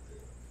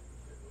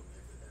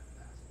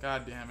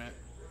 God damn it.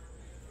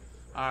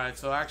 Alright,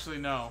 so actually,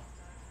 no.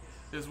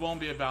 This won't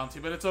be a bounty,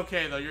 but it's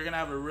okay, though. You're going to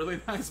have a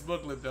really nice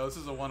booklet, though. This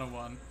is a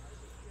one-of-one.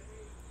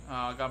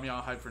 Got me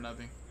all hyped for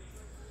nothing.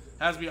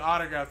 Has to be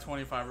autographed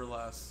 25 or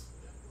less.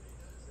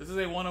 This is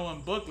a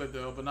one-on-one booklet,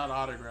 though, but not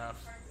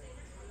autographed.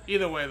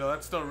 Either way, though,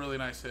 that's still a really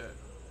nice hit.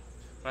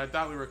 But I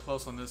thought we were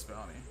close on this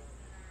bounty.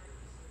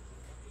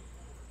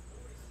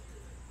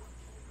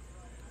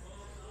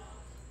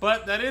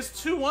 But that is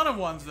two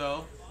one-of-ones,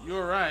 though. You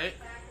were right.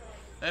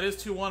 That is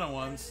two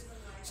one-of-ones.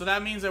 So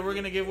that means that we're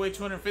going to give away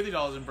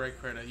 $250 in break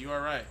credit. You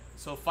are right.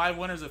 So 5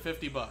 winners of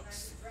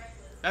 $50.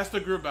 That's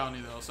the group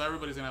bounty, though, so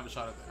everybody's going to have a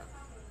shot at that.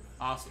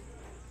 Awesome.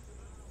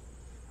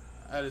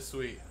 That is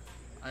sweet.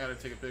 I gotta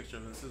take a picture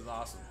of this. This is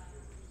awesome.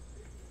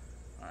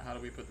 Alright, how do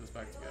we put this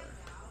back together?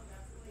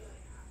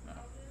 No. I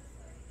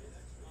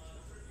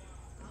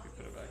think we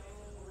put it back.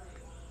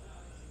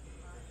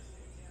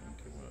 I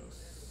think it was...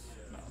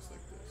 No, it's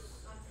like this.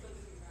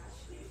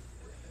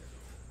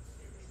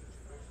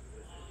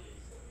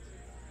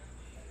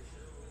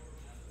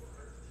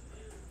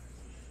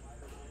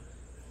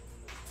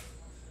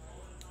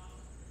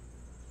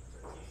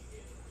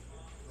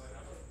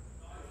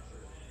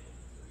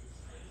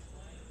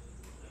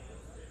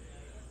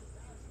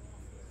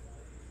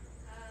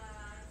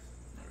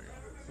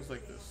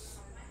 Like this.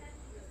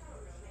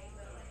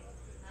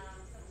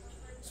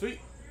 Sweet.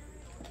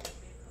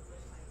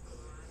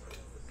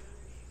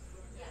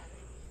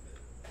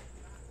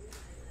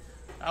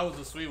 That was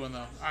a sweet one,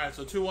 though. Alright,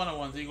 so 2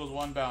 one-on-ones equals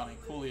 1 bounty.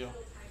 Coolio.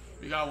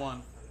 We got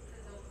one.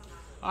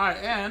 Alright,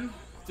 and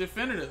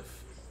definitive.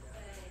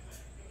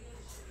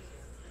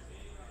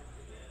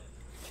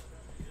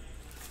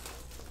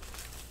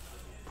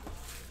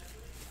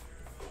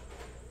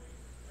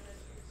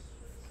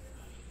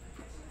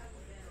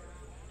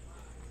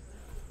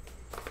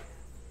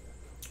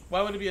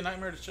 Why would it be a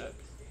nightmare to check?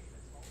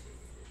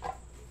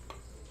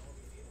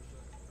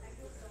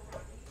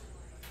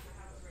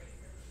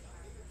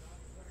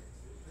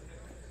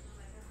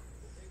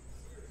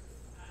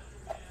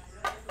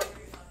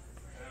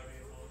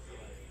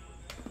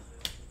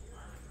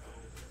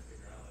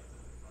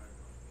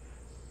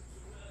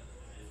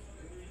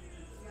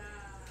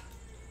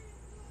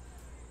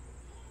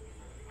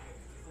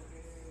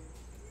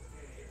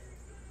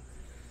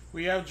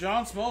 We have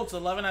John Smoltz,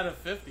 11 out of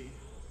 50.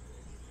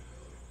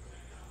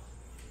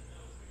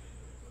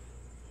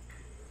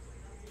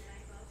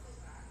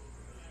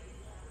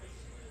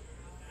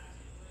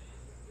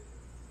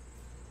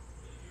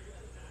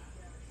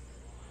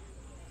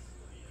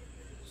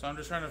 So I'm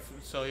just trying to...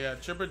 So yeah,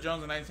 Chipper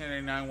Jones in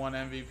 1989 won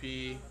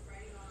MVP.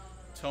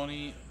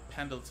 Tony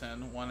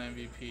Pendleton won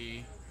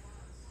MVP.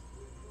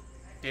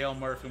 Dale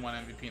Murphy won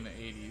MVP in the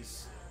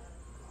 80s.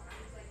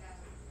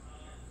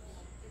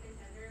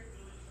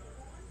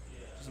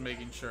 Just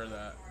making sure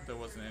that there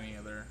wasn't any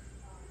other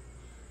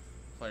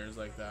players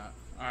like that.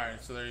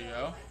 Alright, so there you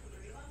go.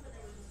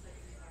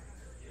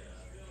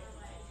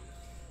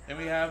 And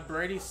we have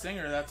Brady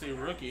Singer. That's a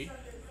rookie.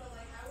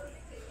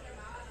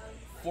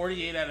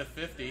 48 out of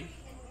 50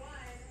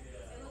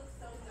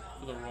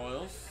 for the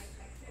Royals.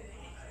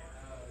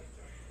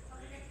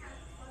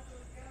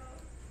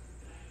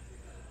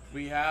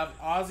 We have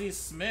Ozzie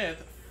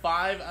Smith,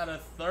 5 out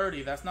of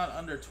 30. That's not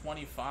under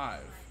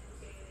 25.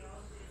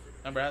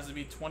 Remember, it has to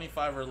be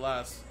 25 or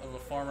less of a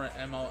former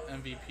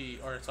MLB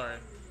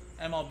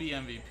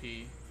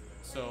MVP.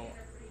 So,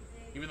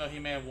 even though he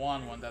may have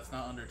won one, that's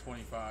not under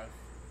 25.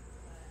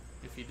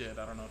 If he did.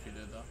 I don't know if he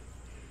did, though.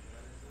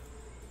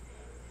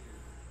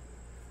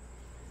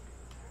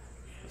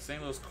 The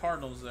St. Louis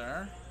Cardinals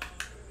there.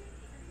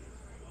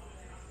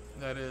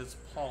 That is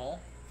Paul.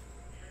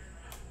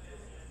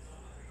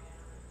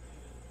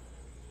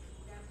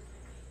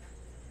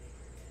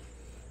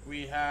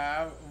 We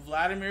have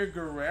Vladimir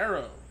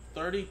Guerrero,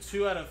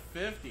 32 out of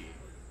 50.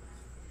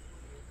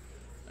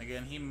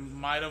 Again, he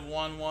might have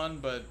won one,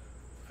 but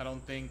I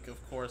don't think,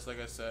 of course, like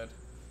I said,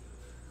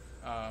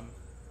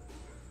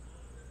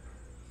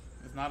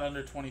 it's not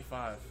under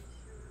 25.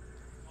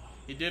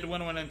 He did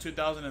win one in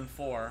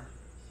 2004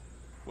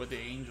 with the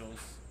Angels,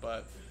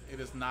 but it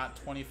is not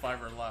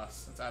 25 or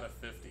less. It's out of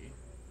 50.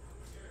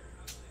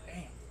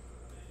 Damn.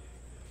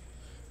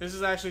 This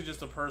is actually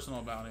just a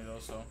personal bounty, though,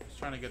 so just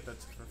trying to get that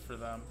for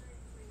them.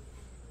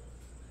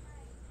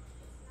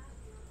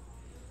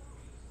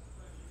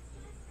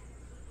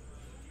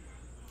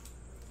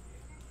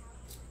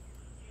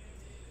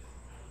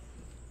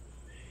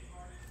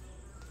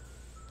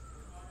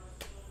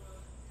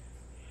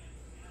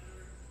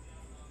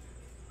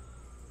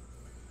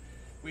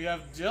 We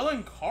have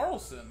Dylan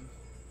Carlson,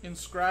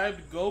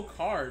 inscribed Go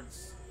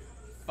Cards,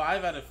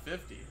 5 out of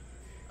 50.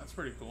 That's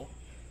pretty cool.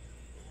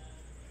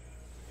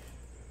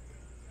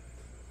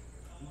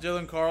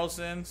 Dylan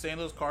Carlson, St.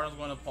 Louis Cardinals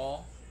going to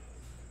Paul.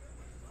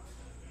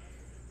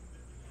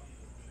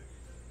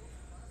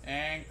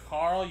 And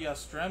Carl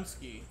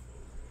Yastrzemski,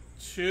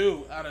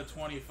 2 out of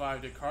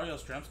 25. Did Carl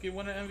Yastrzemski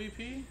win an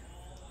MVP?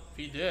 If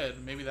he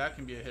did, maybe that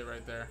can be a hit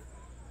right there.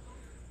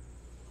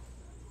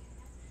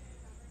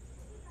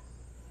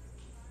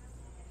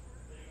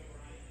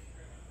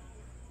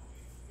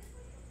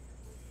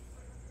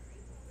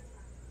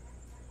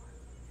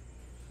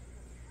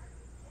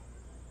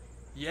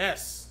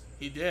 Yes,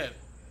 he did.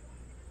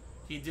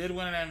 He did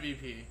win an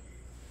MVP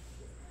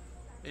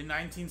in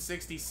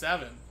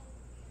 1967.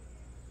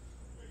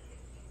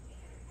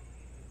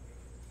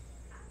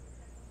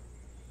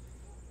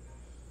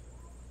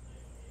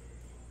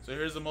 So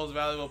here's the most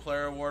valuable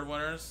player award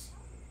winners.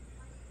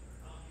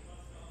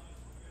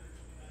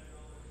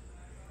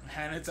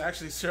 And it's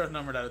actually serial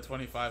numbered out of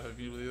 25, if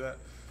you believe that.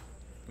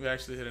 We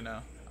actually hit it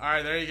now.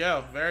 Alright, there you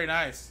go. Very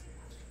nice.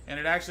 And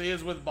it actually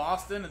is with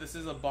Boston. This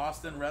is a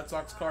Boston Red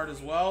Sox card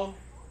as well.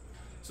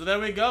 So there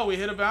we go. We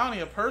hit a bounty,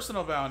 a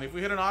personal bounty. If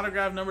we hit an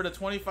autograph number to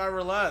 25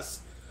 or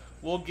less,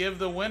 we'll give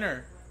the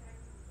winner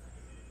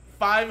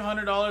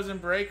 $500 in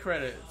break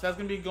credit. So that's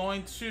going to be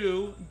going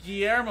to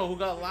Guillermo, who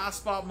got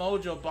Last Spot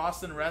Mojo,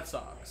 Boston Red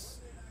Sox.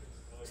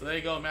 So there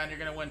you go, man. You're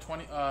going to win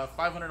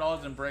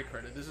 $500 in break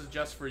credit. This is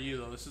just for you,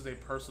 though. This is a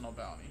personal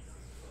bounty.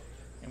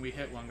 And we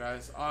hit one,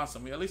 guys.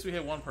 Awesome. At least we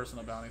hit one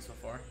personal bounty so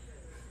far.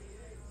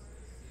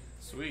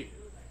 Sweet.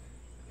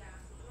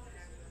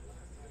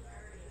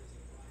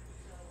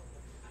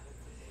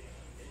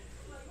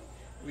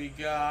 We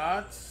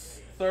got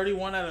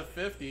 31 out of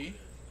 50.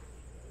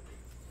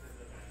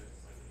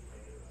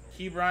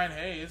 Key Brian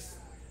Hayes.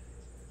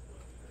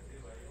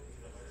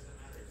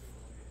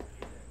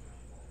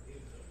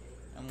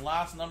 And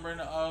last number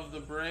of the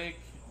break,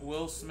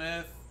 Will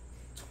Smith,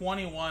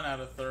 21 out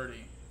of 30.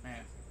 Man,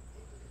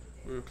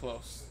 we were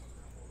close.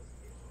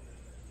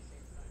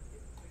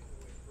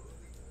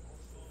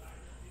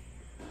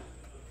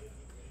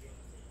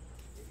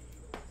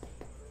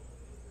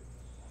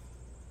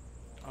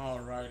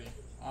 Alrighty,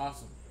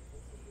 awesome.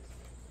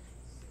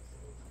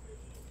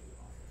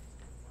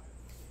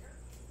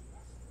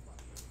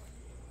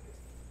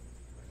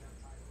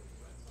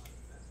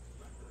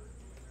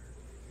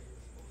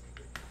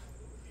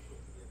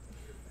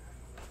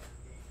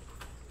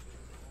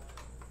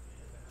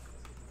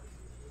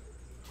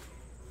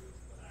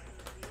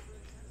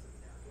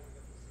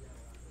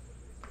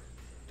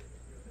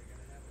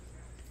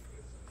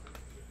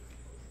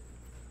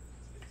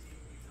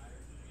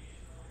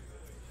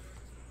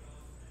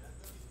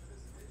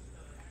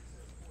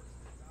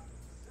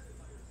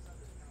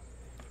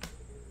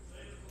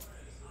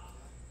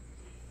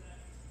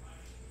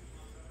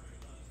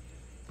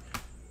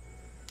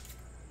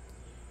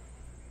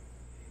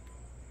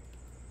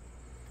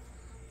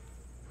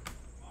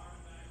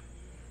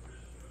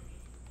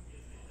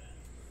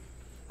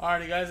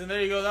 Alrighty, guys, and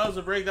there you go. That was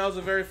a break. That was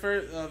a very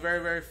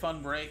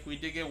fun break. We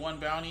did get one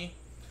bounty,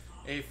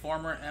 a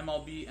former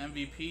MLB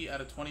MVP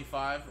at a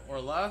 25 or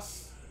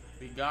less.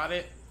 We got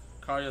it.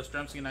 Carl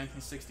Yastrzemski,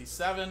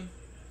 1967.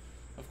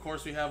 Of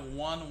course, we have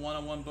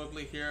one-on-one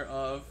booklet here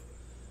of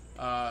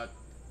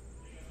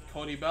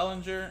Cody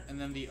Bellinger,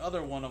 and then the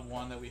other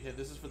one-of-one that we hit.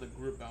 This is for the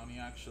group bounty,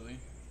 actually.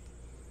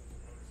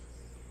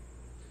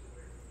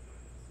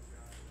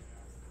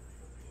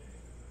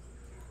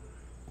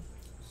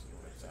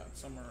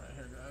 somewhere right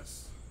here,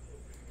 guys.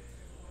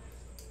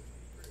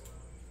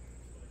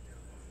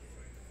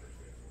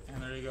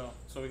 And there you go.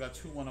 So we got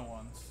 2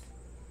 101s.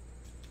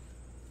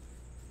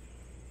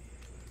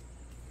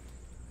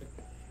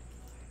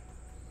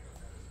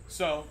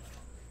 So,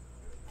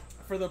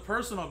 for the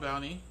personal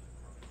bounty,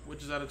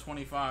 which is at a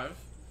 25,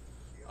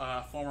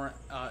 former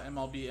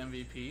MLB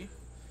MVP,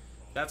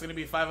 that's going to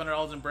be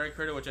 $500 in break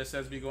credit, which I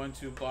said is be going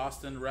to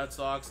Boston Red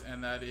Sox,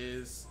 and that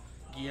is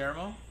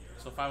Guillermo.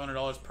 So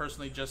 $500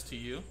 personally just to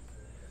you.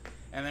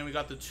 And then we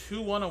got the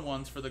 2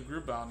 101s for the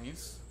group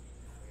bounties,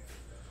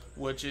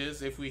 which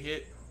is if we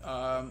hit 2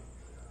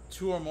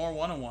 or more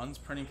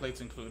 101s, printing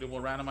plates included,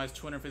 we'll randomize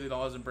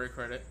 $250 in break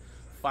credit,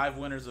 5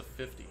 winners of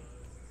 50.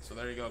 So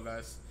there you go,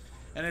 guys.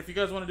 And if you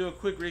guys want to do a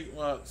quick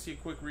see a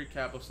quick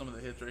recap of some of the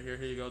hits right here.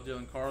 Here you go,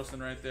 Dylan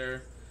Carlson right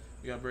there.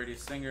 We got Brady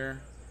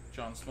Singer,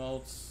 John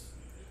Smoltz.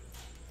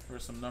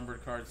 There's some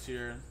numbered cards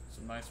here.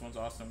 Some nice ones.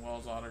 Austin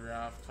Wells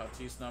autograph.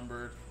 Tatis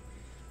numbered.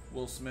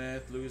 Will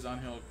Smith, Luis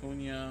Angel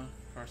Acuna,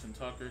 Carson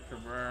Tucker,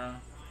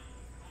 Cabrera,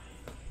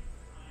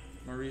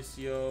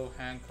 Mauricio,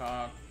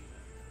 Hancock,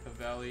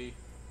 Cavalli,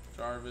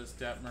 Jarvis,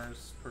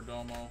 Detmers,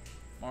 Perdomo,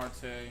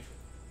 Marte. It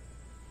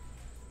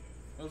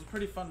was a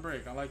pretty fun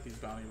break. I like these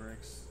bounty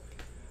breaks.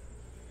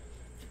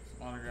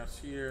 Some autographs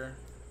here.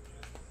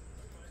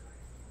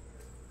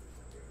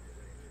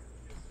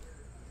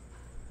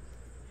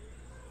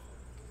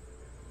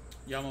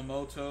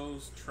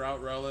 Yamamoto's,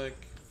 Trout Relic,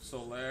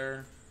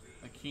 Soler,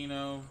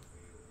 Aquino,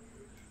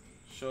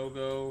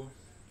 Shogo.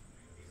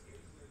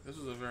 This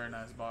was a very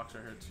nice box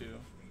right here too.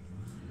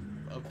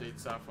 Update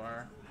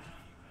Sapphire.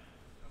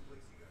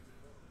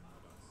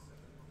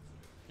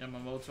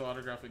 Yamamoto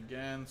autograph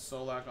again.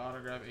 Solak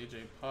autograph.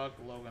 AJ Puck.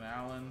 Logan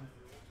Allen.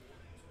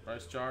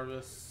 Bryce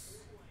Jarvis.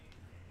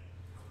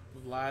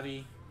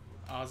 Vladdy.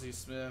 Ozzie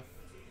Smith.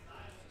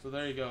 So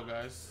there you go,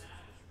 guys.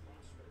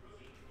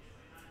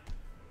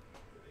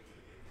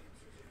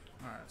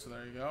 Alright, so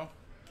there you go.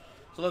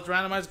 So let's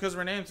randomize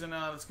customer names and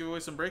let's give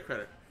away some break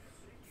credit.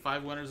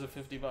 5 winners of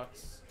 $50.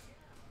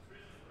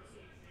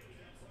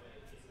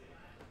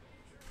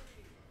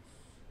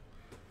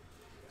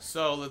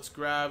 So let's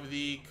grab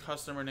the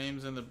customer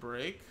names in the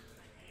break.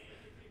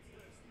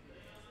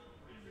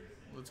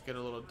 Let's get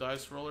a little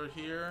dice roller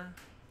here.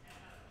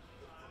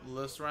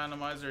 List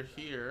randomizer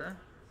here.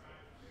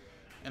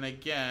 And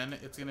again,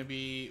 it's going to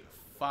be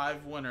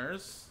 5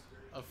 winners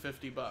of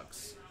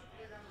 $50.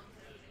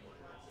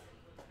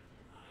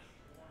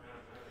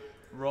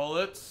 Roll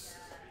it.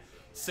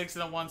 6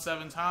 and a 1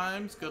 7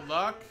 times. Good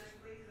luck.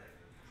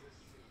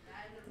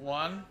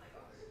 1,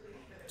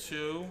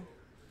 2,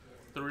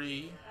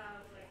 3,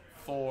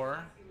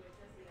 4,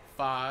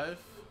 5,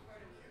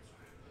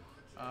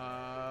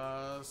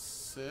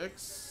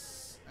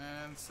 6,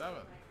 and 7.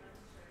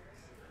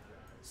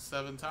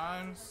 7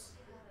 times.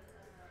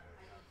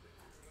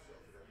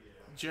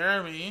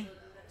 Jeremy,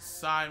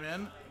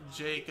 Simon,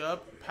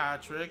 Jacob,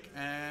 Patrick,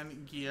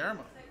 and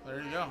Guillermo.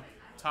 There you go.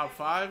 Top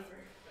 5.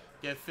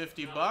 Get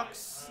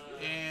 $50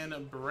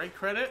 in break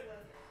credit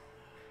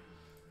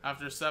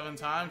after 7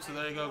 times. So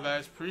there you go,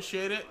 guys.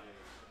 Appreciate it.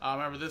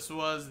 Remember, this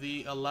was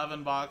the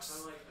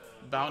 11-box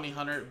Bounty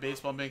Hunter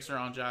baseball mixer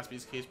on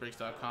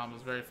JaspysCaseBreaks.com. It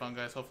was very fun,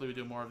 guys. Hopefully we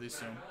do more of these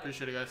soon.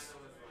 Appreciate it, guys.